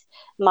faith,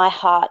 my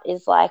heart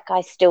is like,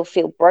 I still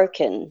feel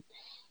broken.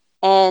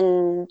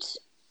 And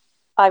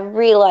I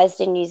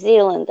realized in New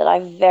Zealand that I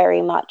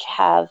very much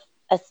have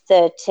a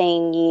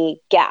 13-year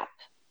gap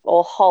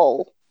or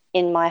hole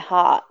in my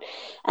heart,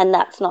 and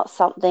that's not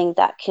something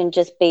that can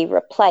just be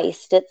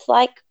replaced. It's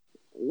like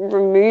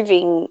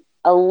removing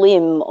a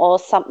limb or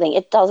something.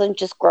 It doesn't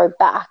just grow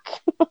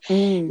back.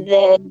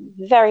 There's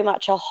very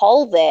much a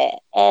hole there,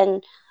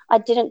 and I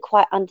didn't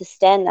quite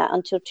understand that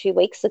until 2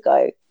 weeks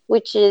ago,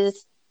 which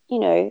is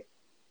 8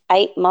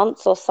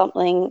 months or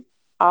something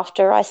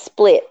after I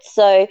split.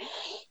 So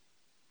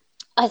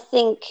I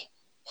think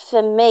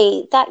for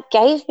me, that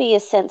gave me a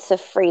sense of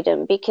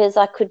freedom, because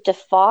I could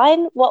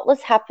define what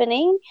was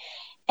happening.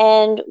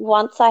 And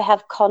once I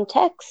have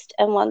context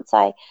and once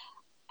I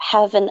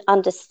have an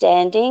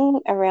understanding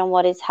around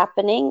what is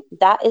happening,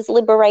 that is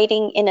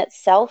liberating in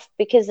itself,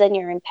 because then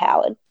you're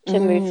empowered to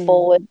move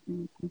forward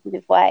in a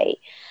positive way.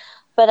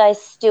 But I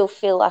still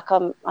feel like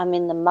I'm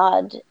in the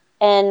mud.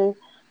 And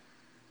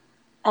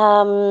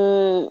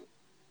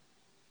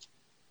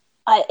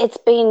it's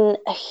been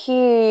a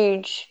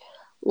huge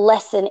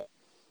lesson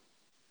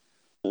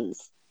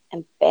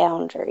and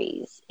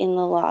boundaries in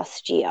the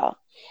last year.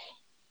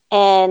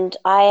 And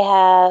I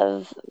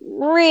have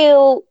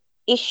real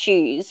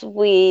issues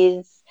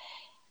with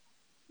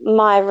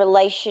my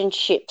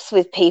relationships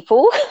with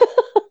people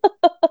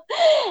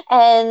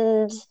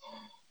and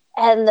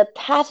the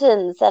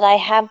patterns that I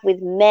have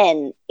with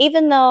men.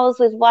 Even though I was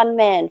with one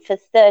man for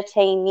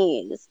 13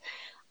 years,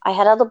 I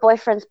had other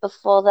boyfriends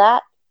before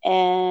that,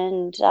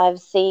 and I've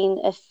seen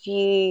a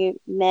few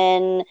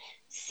men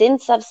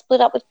since I've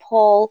split up with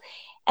Paul.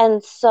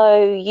 And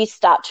so you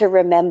start to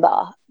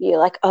remember, you're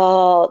like,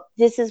 oh,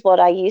 this is what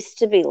I used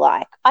to be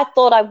like. I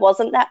thought I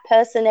wasn't that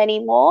person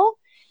anymore,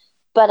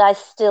 but I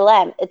still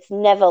am. It's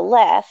never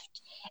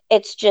left.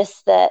 It's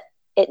just that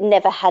it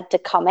never had to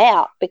come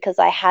out, because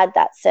I had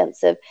that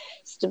sense of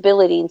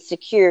stability and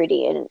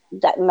security and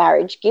that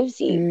marriage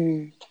gives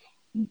you.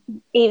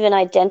 Even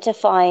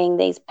identifying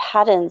these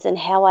patterns and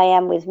how I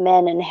am with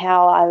men, and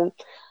how I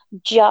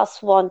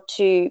just want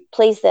to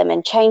please them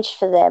and change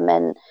for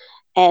them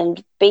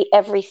and be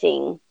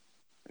everything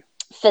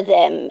for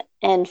them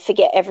and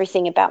forget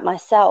everything about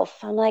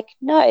myself. I'm like,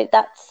 no,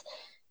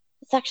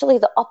 it's actually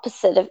the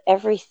opposite of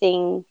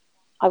everything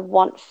I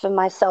want for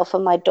myself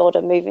and my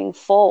daughter moving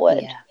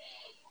forward. Yeah.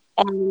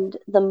 And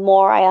the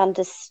more I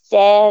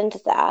understand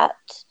that,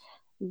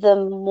 the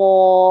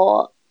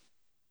more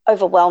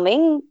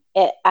overwhelming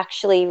it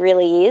actually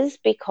really is,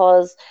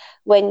 because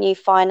when you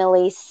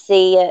finally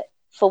see it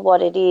for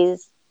what it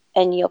is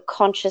and you're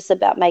conscious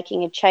about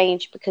making a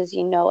change because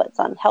you know it's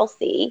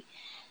unhealthy,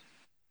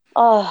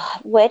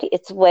 where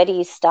do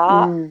you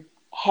start?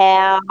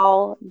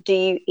 How do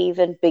you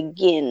even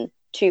begin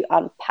to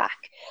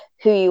unpack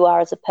who you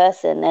are as a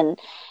person?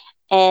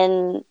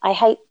 And I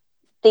hate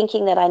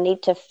thinking that I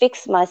need to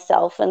fix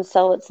myself, and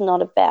so it's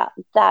not about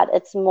that.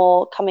 It's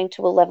more coming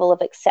to a level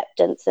of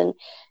acceptance and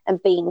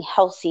being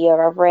healthier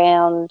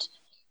around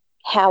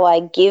how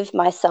I give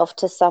myself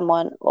to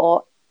someone,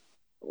 or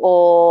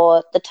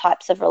the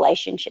types of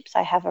relationships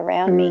I have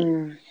around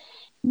me.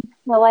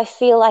 So I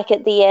feel like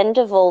at the end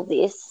of all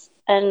this,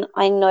 and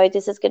I know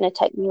this is going to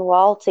take me a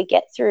while to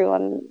get through,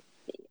 I'm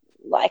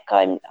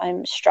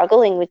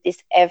struggling with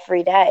this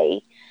every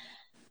day.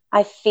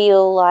 I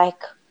feel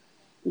like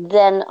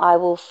then I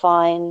will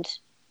find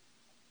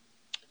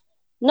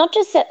not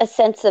just a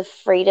sense of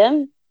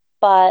freedom,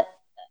 but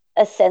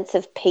a sense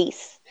of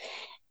peace.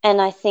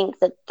 And I think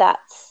that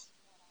that's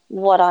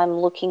what I'm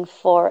looking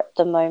for at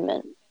the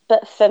moment.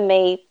 But for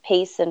me,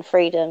 peace and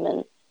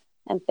freedom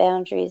and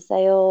boundaries,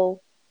 they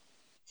all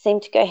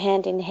seem to go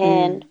hand in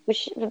hand,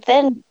 which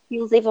then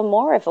feels even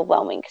more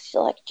overwhelming, because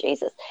you're like,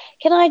 Jesus,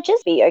 can I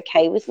just be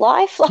okay with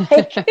life?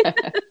 Like,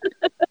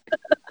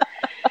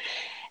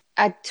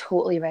 I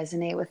totally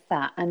resonate with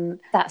that. And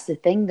that's the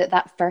thing,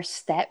 that first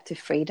step to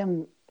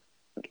freedom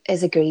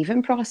is a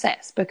grieving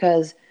process,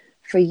 because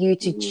for you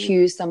to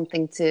choose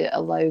something to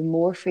allow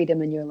more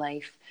freedom in your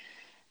life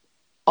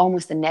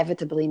almost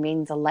inevitably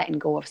means a letting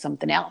go of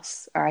something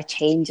else, or a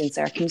change in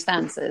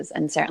circumstances.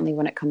 And certainly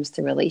when it comes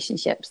to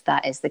relationships,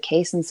 that is the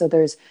case. And so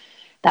there's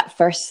that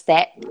first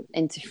step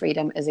into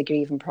freedom is a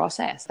grieving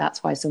process.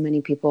 That's why so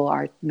many people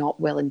are not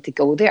willing to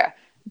go there.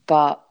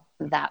 But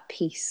that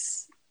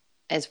peace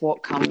is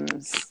what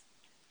comes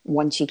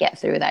once you get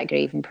through that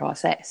grieving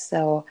process.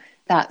 So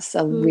that's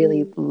a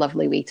really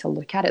lovely way to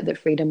look at it, that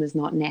freedom is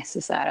not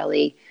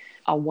necessarily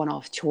a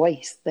one-off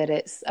choice, that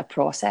it's a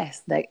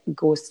process that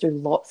goes through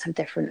lots of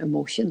different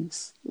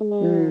emotions.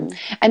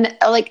 And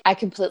like, I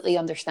completely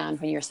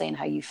understand when you're saying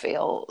how you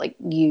feel like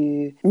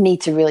you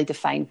need to really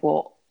define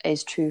what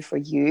is true for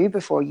you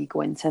before you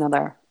go into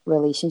another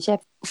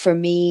relationship. For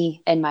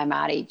me, in my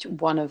marriage,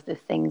 one of the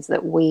things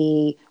that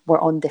we were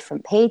on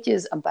different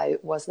pages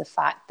about was the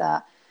fact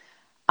that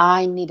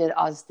I needed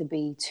us to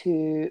be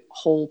two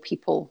whole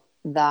people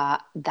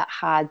that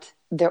had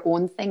their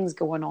own things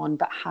going on,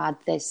 but had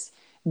this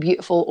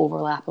beautiful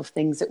overlap of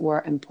things that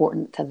were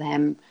important to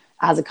them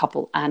as a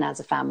couple and as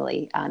a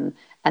family, and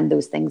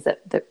those things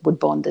that would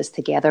bond us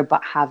together,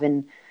 but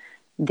having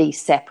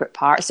these separate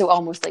parts. So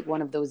almost like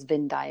one of those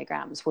Venn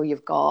diagrams where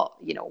you've got,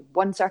 you know,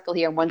 one circle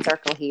here and one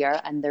circle here,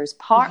 and there's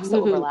parts that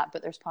overlap,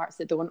 but there's parts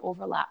that don't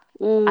overlap.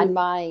 And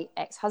my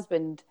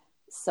ex-husband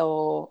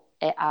saw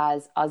it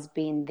as us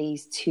being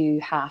these two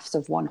halves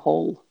of one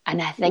whole.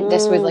 And I think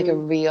this was like a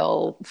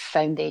real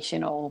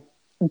foundational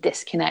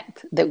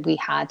disconnect that we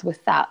had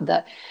with that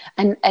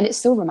and it's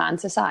so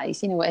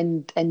romanticized, you know,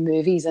 in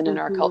movies and in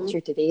our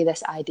culture today,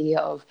 this idea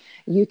of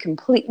you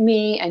complete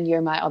me and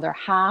you're my other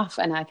half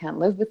and I can't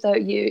live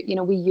without you. You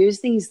know, we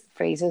use these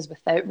phrases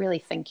without really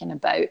thinking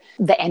about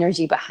the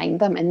energy behind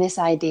them, and this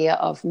idea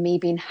of me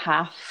being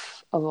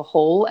half of a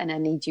whole and I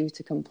need you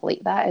to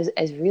complete that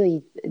is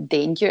really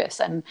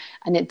dangerous, and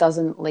it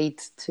doesn't lead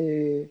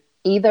to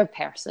either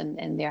person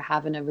in there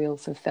having a real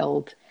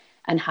fulfilled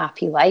and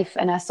happy life.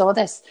 And I saw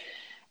this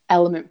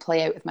element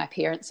play out with my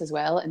parents as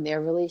well in their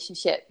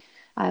relationship.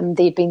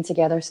 They'd been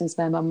together since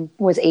my mum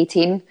was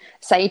 18.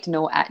 Side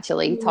note,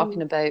 actually,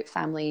 talking about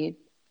family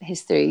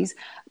histories,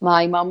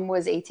 my mum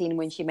was 18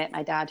 when she met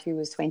my dad, who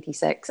was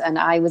 26, and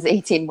I was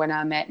 18 when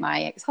I met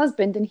my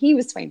ex-husband, and he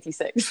was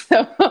 26.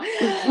 So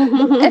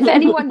if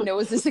anyone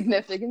knows the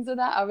significance of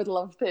that, I would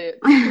love to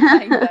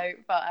find out.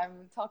 But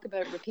talk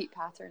about repeat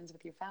patterns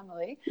with your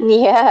family.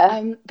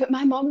 Yeah. But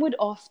my mum would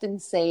often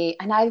say,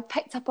 and I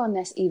picked up on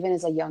this even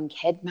as a young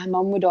kid, my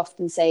mum would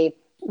often say,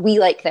 we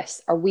like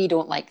this or we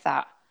don't like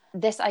that.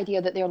 This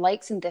idea that their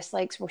likes and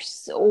dislikes were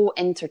so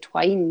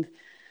intertwined.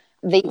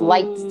 They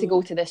liked to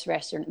go to this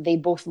restaurant. They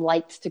both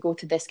liked to go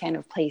to this kind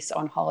of place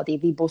on holiday.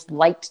 They both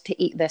liked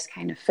to eat this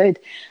kind of food.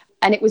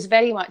 And it was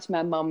very much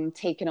my mum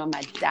taking on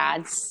my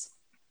dad's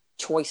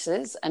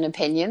choices and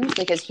opinions,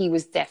 because he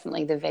was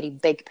definitely the very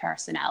big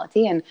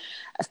personality. And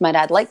if my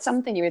dad liked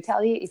something, he would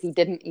tell you. If he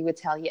didn't, he would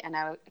tell you. And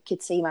I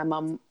could see my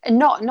mum, and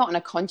not in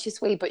a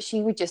conscious way, but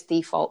she would just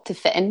default to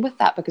fit in with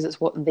that because it's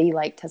what they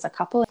liked as a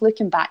couple.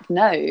 Looking back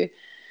now,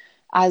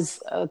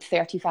 as a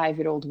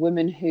 35-year-old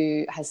woman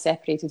who has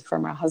separated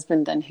from her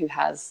husband and who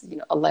has, you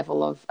know, a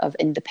level of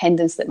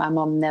independence that my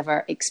mum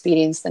never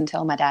experienced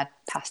until my dad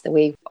passed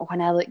away.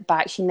 When I look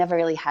back, she never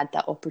really had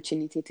that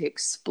opportunity to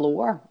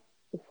explore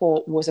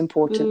what was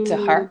important to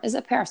her as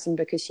a person,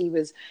 because she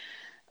was,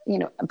 you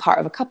know, part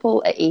of a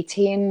couple at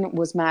 18,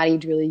 was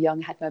married really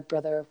young, had my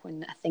brother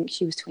when I think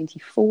she was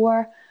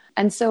 24.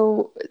 And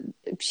so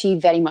she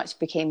very much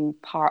became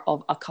part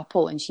of a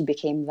couple, and she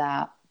became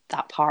that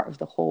part of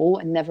the whole,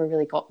 and never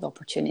really got the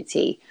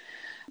opportunity,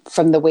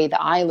 from the way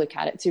that I look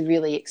at it, to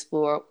really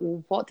explore,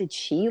 well, what did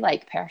she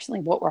like personally?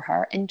 What were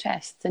her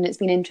interests? And it's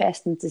been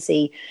interesting to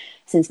see,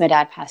 since my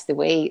dad passed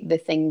away,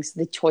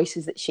 the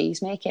choices that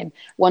she's making.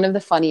 One of the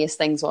funniest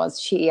things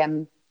was she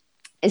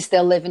is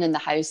still living in the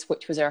house,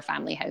 which was our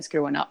family house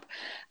growing up.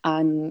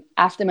 And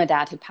after my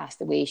dad had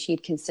passed away,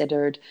 she'd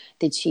considered,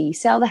 did she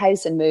sell the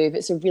house and move?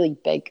 It's a really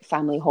big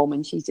family home,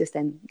 and she's just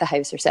in the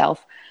house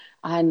herself.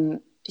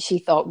 And she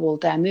thought, well,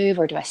 do I move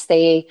or do I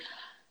stay?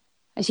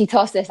 And she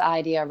tossed this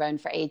idea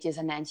around for ages,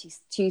 and then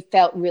she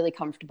felt really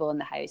comfortable in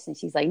the house, and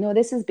she's like, no,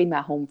 this has been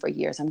my home for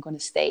years, I'm going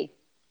to stay.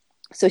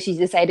 So she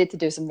decided to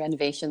do some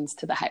renovations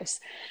to the house.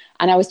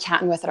 And I was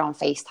chatting with her on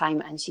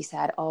FaceTime, and she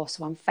said, oh,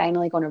 so I'm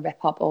finally going to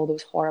rip up all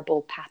those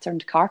horrible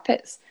patterned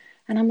carpets.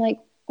 And I'm like,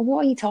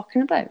 what are you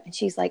talking about? And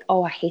she's like,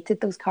 oh, I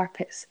hated those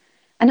carpets.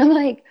 And I'm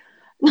like,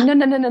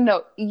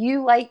 no.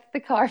 You like the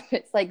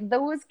carpets, like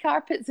those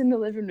carpets in the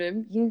living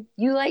room.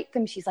 You liked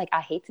them. She's like,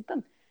 I hated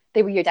them.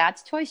 They were your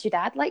dad's choice. Your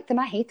dad liked them.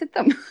 I hated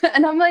them.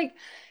 And I'm like,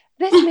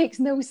 this makes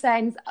no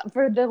sense.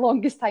 For the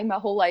longest time, my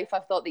whole life,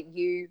 I've thought that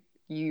you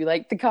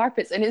like the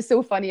carpets. And it's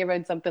so funny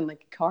around something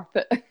like a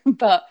carpet.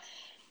 But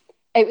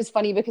it was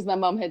funny because my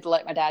mum had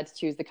let my dad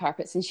choose the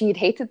carpets, and she had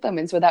hated them.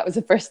 And so that was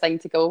the first thing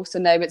to go. So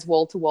now it's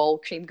wall-to-wall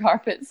cream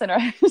carpets in our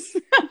house.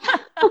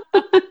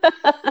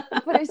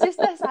 But it's just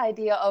this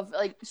idea of,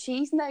 like,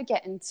 she's now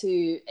getting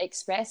to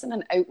express in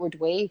an outward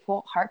way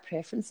what her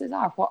preferences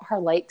are, what her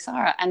likes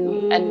are.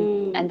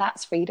 And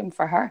that's freedom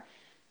for her.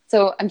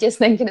 So I'm just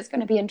thinking it's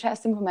going to be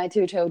interesting when my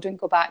two children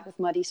go back with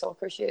muddy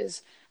soccer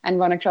shoes and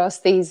run across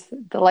these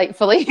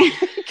delightfully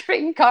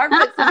cream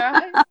carpets in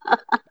our house.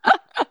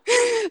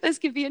 This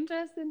could be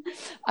interesting.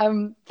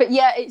 But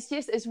yeah,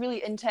 it's really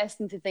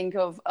interesting to think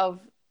of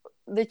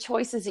the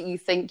choices that you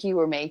think you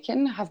were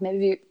making have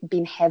maybe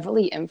been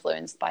heavily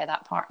influenced by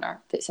that partner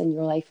that's in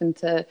your life, and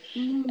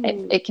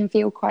it can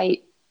feel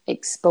quite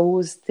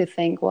exposed to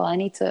think, well, I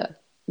need to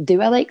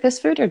do I like this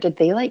food or did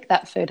they like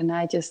that food? And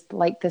I just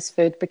like this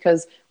food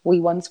because we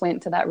once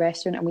went to that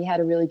restaurant and we had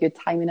a really good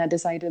time and I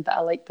decided that I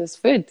like this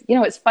food. You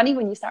know, it's funny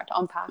when you start to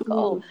unpack it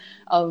all,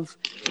 of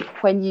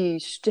when you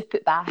strip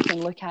it back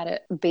and look at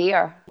it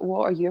bare,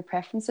 what are your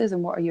preferences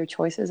and what are your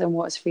choices and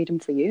what is freedom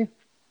for you?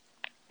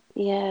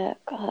 Yeah,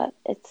 God,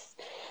 it's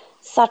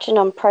such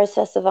an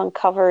process of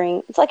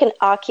uncovering. It's like an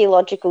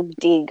archaeological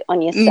dig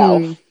on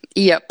yourself.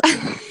 Yep.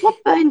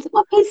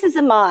 What pieces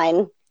are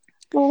mine?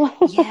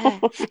 Yeah.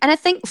 And I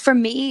think for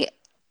me,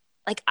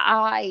 like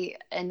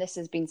and this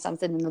has been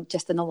something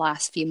just in the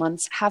last few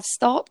months, have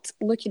stopped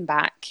looking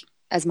back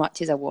as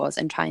much as I was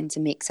and trying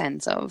to make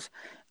sense of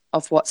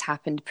what's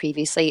happened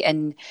previously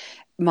in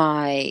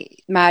my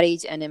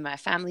marriage and in my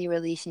family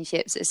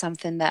relationships. Is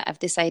something that I've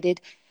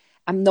decided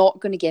I'm not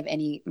going to give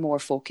any more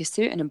focus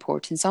to and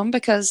importance on,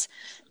 because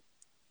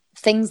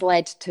things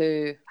led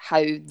to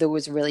how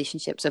those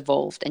relationships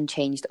evolved and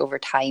changed over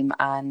time.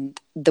 And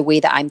the way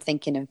that I'm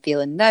thinking and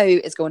feeling now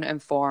is going to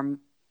inform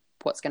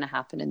what's going to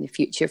happen in the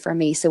future for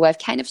me. So I've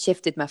kind of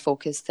shifted my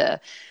focus to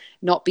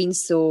not being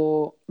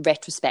so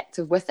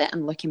retrospective with it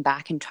and looking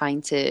back and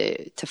trying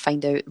to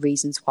find out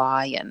reasons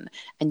why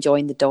and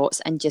join the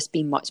dots, and just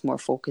be much more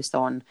focused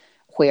on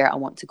where I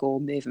want to go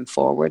moving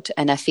forward.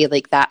 And I feel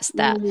like that's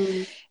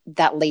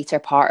that later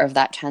part of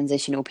that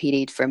transitional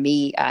period for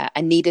me. I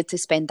needed to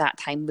spend that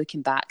time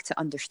looking back to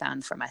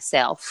understand for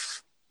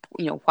myself,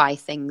 you know, why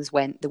things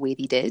went the way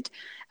they did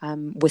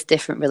with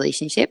different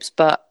relationships.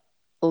 But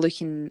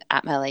looking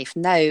at my life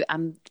now,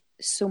 I'm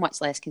so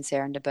much less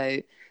concerned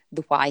about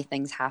the why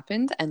things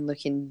happened and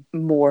looking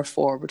more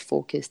forward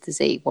focused to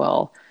say,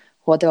 well,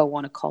 what do I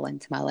want to call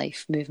into my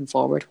life moving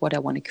forward? What do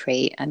I want to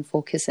create, and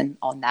focusing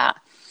on that.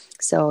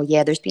 So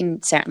yeah, there's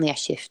been certainly a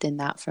shift in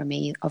that for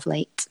me of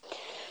late.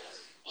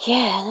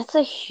 Yeah, that's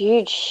a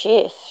huge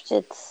shift.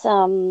 It's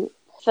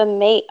for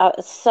me,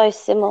 it's so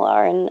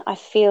similar, and I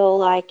feel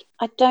like,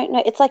 I don't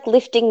know, it's like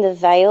lifting the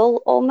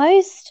veil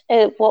almost,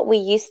 what we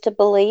used to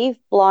believe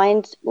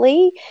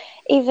blindly,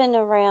 even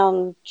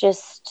around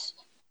just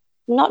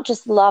not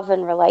just love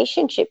and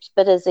relationships,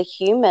 but as a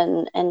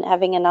human, and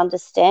having an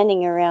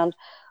understanding around,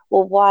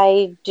 well,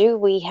 why do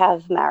we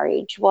have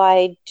marriage?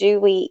 Why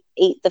do we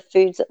eat the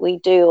foods that we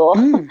do?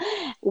 Or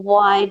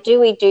why do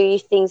we do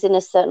things in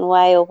a certain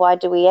way? Or why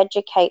do we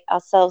educate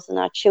ourselves and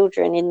our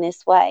children in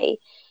this way?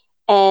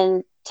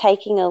 And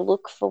taking a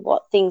look for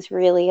what things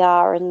really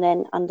are, and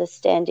then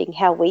understanding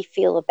how we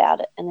feel about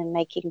it, and then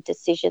making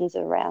decisions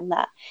around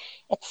that.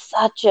 It's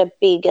such a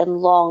big and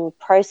long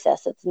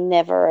process. It's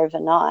never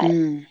overnight.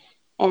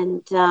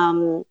 And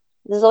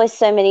there's always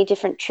so many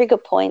different trigger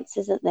points,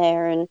 isn't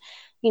there? And,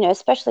 you know,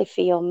 especially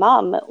for your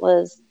mum, it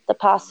was the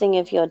passing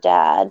of your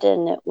dad,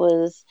 and it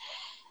was,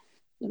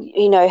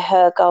 you know,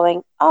 her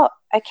going, oh,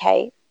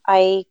 okay,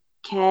 I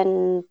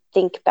can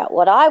think about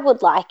what I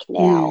would like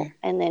now.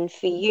 And then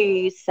for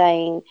you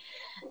saying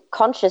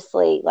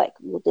consciously, like,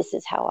 well, this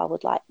is how I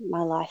would like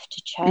my life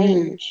to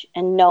change,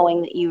 and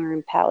knowing that you were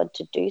empowered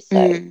to do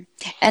so.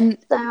 And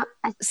so,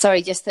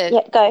 sorry, just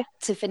go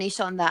to finish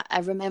on that, I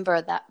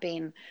remember that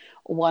being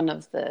one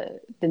of the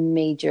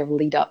major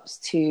lead ups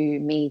to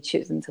me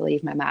choosing to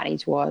leave my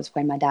marriage, was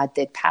when my dad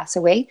did pass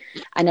away.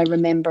 And I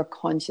remember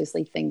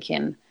consciously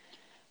thinking,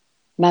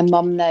 my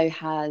mum now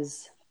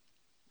has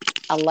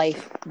a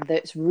life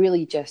that's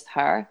really just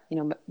her. You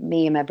know,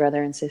 me and my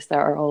brother and sister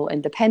are all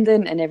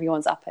independent, and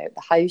everyone's up out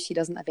the house. She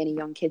doesn't have any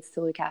young kids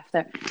to look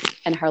after,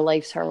 and her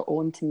life's her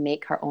own, to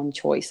make her own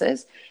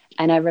choices.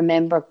 And I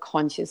remember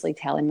consciously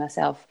telling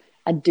myself,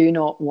 I do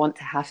not want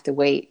to have to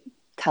wait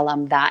till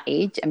I'm that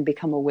age and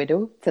become a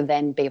widow to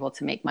then be able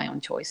to make my own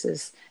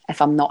choices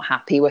if I'm not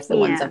happy with the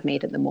ones I've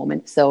made at the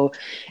moment. So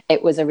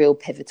it was a real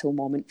pivotal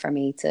moment for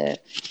me to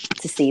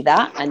see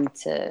that, and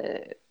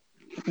to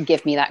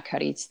give me that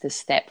courage to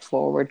step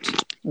forward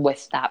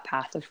with that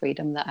path of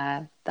freedom that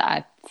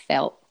I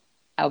felt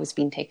I was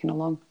being taken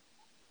along.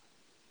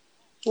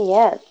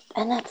 Yeah,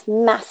 and that's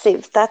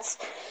massive. That's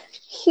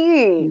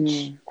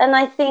huge. And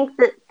I think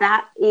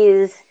that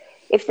is,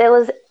 if there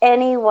was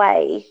any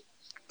way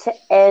to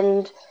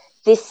end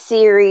this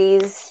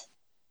series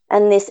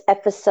and this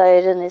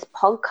episode and this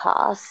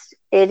podcast,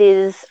 it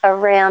is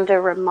around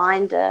a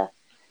reminder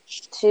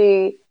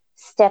to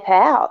step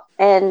out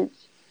and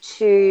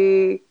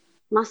to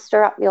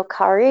muster up your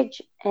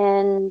courage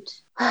and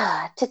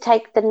to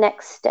take the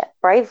next step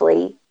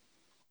bravely.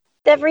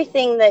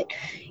 Everything that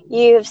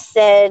you have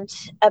said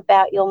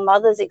about your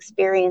mother's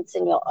experience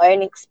and your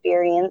own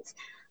experience,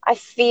 I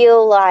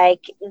feel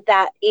like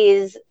that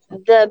is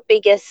the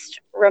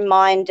biggest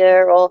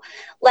reminder or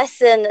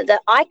lesson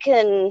that I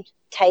can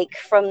take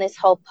from this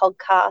whole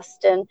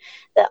podcast, and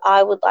that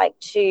I would like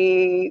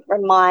to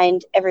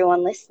remind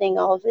everyone listening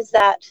of, is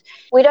that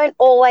we don't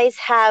always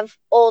have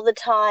all the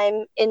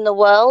time in the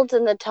world,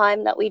 and the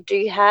time that we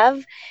do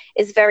have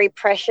is very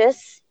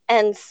precious.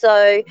 And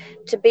so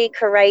to be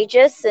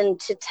courageous and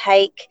to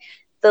take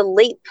the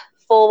leap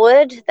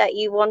forward that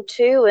you want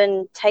to,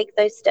 and take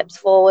those steps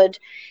forward,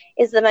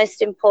 is the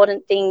most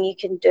important thing you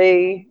can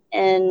do.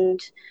 And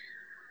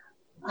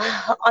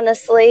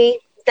honestly,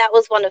 that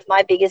was one of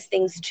my biggest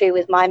things too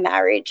with my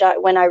marriage,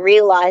 when I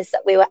realized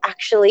that we were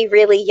actually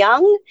really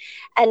young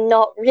and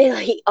not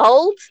really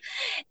old,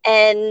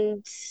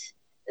 and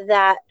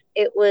that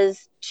it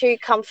was too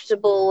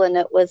comfortable and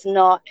it was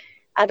not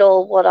at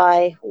all what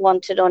I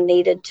wanted or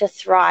needed to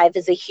thrive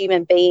as a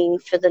human being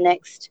for the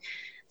next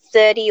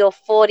 30 or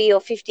 40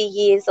 or 50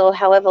 years or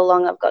however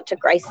long I've got to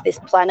grace this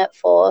planet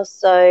for.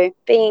 So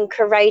being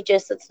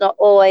courageous, it's not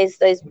always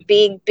those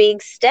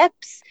big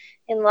steps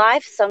in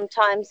life.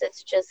 Sometimes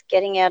it's just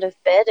getting out of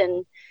bed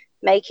and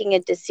making a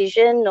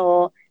decision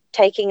or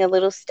taking a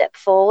little step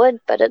forward,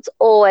 but it's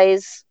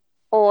always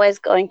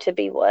going to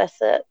be worth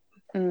it.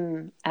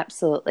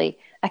 Absolutely.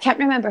 I can't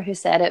remember who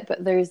said it,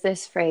 but there's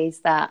this phrase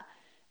that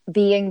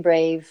being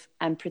brave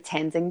and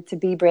pretending to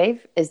be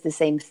brave is the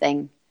same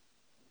thing.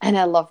 And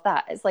I love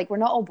that. It's like, we're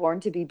not all born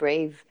to be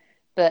brave,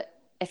 but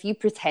if you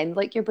pretend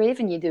like you're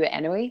brave and you do it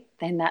anyway,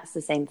 then that's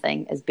the same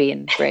thing as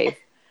being brave.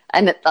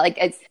 And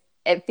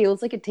it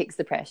feels like it takes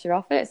the pressure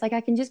off it. It's like,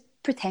 I can just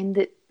pretend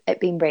it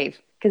being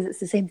brave because it's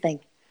the same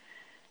thing.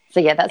 So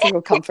yeah, that's a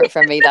real comfort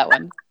for me, that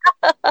one.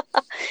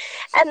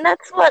 And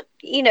that's what,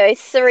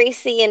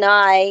 Cerisi and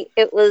I,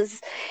 it was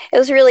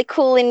really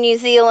cool in New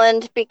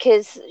Zealand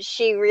because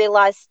she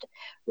realized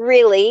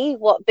really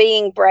what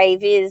being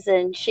brave is.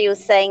 And she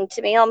was saying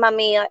to me, "Oh,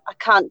 Mummy, I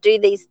can't do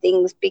these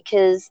things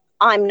because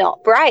I'm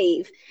not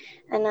brave."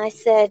 And I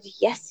said,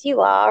 "Yes, you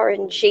are."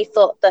 And she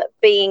thought that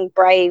being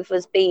brave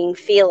was being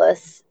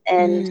fearless,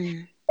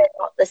 and they're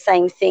not the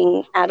same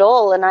thing at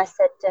all. And I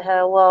said to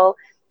her, "Well,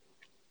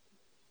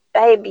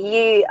 babe,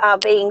 you are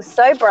being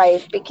so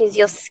brave because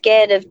you're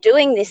scared of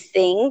doing this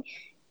thing,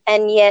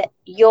 and yet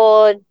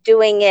you're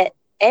doing it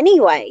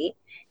anyway."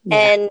 Yeah.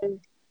 And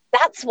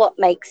that's what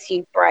makes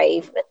you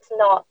brave. It's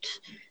not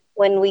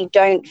when we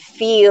don't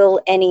feel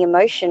any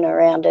emotion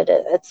around it.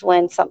 It's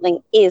when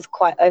something is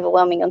quite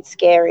overwhelming and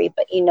scary,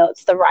 but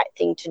it's the right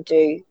thing to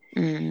do.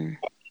 And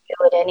you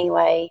do it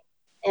anyway.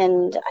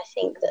 And I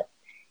think that,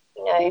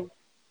 it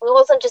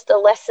wasn't just a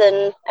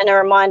lesson and a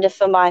reminder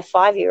for my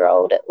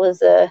 5-year-old. It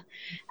was a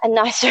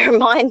nice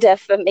reminder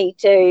for me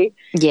too.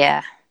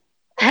 Yeah.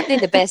 Aren't they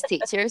the best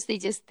teachers?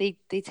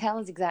 They tell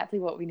us exactly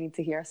what we need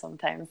to hear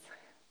sometimes.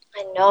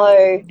 I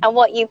know. And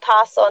what you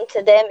pass on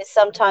to them is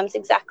sometimes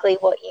exactly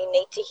what you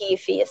need to hear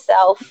for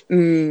yourself.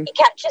 You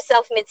catch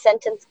yourself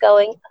mid-sentence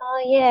going,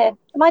 "Oh, yeah,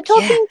 am I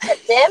talking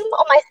to them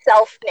or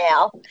myself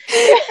now?"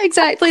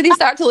 Exactly. They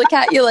start to look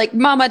at you like,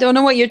 "Mom, I don't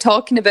know what you're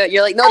talking about."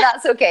 You're like, "No,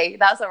 that's okay.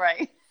 That's all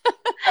right."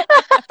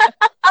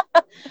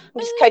 I'm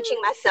just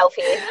coaching myself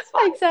here. That's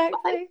fine.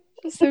 Exactly.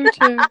 So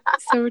true.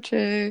 So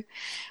true.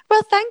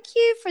 Well, thank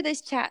you for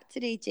this chat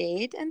today,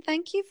 Jade, and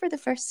thank you for the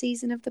first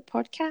season of the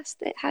podcast.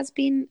 It has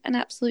been an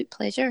absolute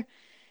pleasure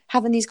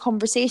having these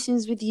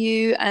conversations with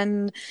you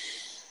and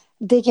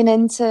digging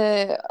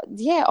into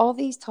all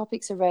these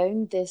topics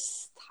around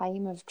this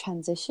time of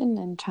transition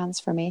and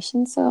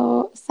transformation.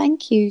 So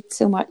thank you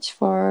so much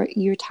for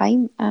your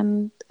time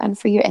and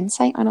for your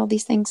insight on all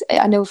these things.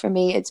 I know for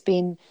me it's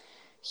been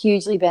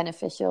hugely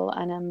beneficial,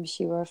 and I'm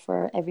sure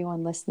for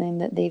everyone listening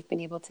that they've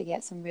been able to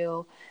get some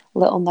real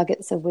little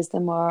nuggets of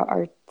wisdom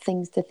or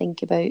things to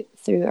think about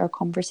through our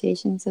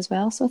conversations as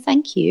well. So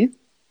thank you.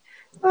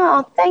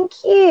 Oh,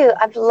 thank you.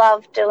 I've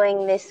loved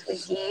doing this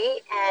with you,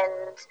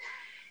 and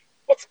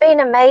it's been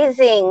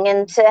amazing.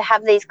 And to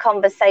have these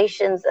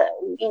conversations that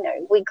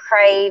we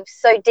crave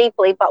so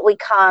deeply, but we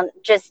can't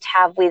just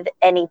have with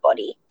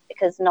anybody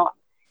because not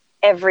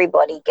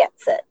everybody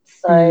gets it.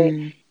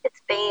 So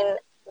it's been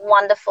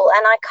wonderful,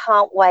 and I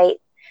can't wait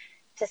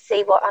to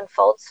see what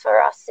unfolds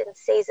for us in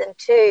season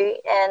 2.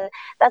 And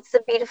that's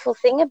the beautiful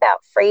thing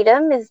about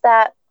freedom, is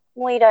that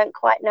we don't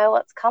quite know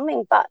what's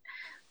coming, but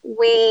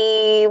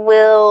we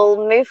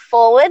will move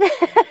forward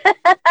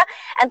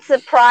and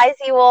surprise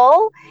you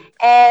all,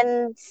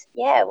 and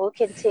we'll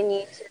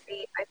continue to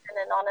be open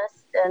and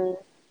honest and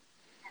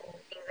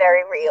be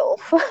very real.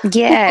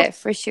 Yeah,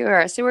 for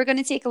sure. So we're going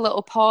to take a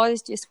little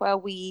pause just while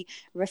we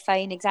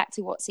refine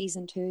exactly what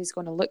season 2 is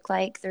going to look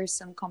like. There's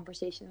some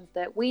conversations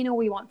that we know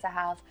we want to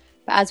have,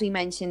 but as we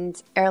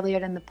mentioned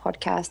earlier in the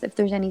podcast, if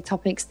there's any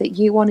topics that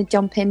you want to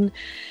jump in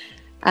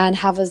and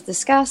have us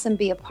discuss and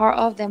be a part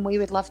of, then we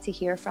would love to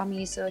hear from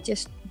you. So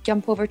just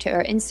jump over to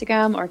our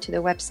Instagram or to the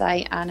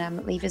website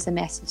and leave us a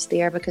message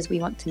there, because we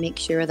want to make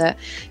sure that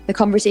the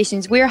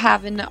conversations we're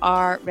having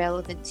are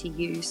relevant to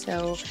you.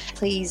 So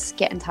please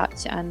get in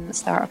touch and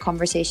start a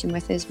conversation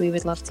with us. We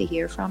would love to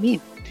hear from you.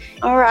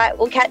 All right,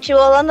 we'll catch you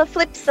all on the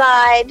flip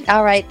side.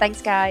 All right,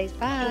 thanks guys.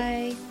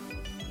 Bye.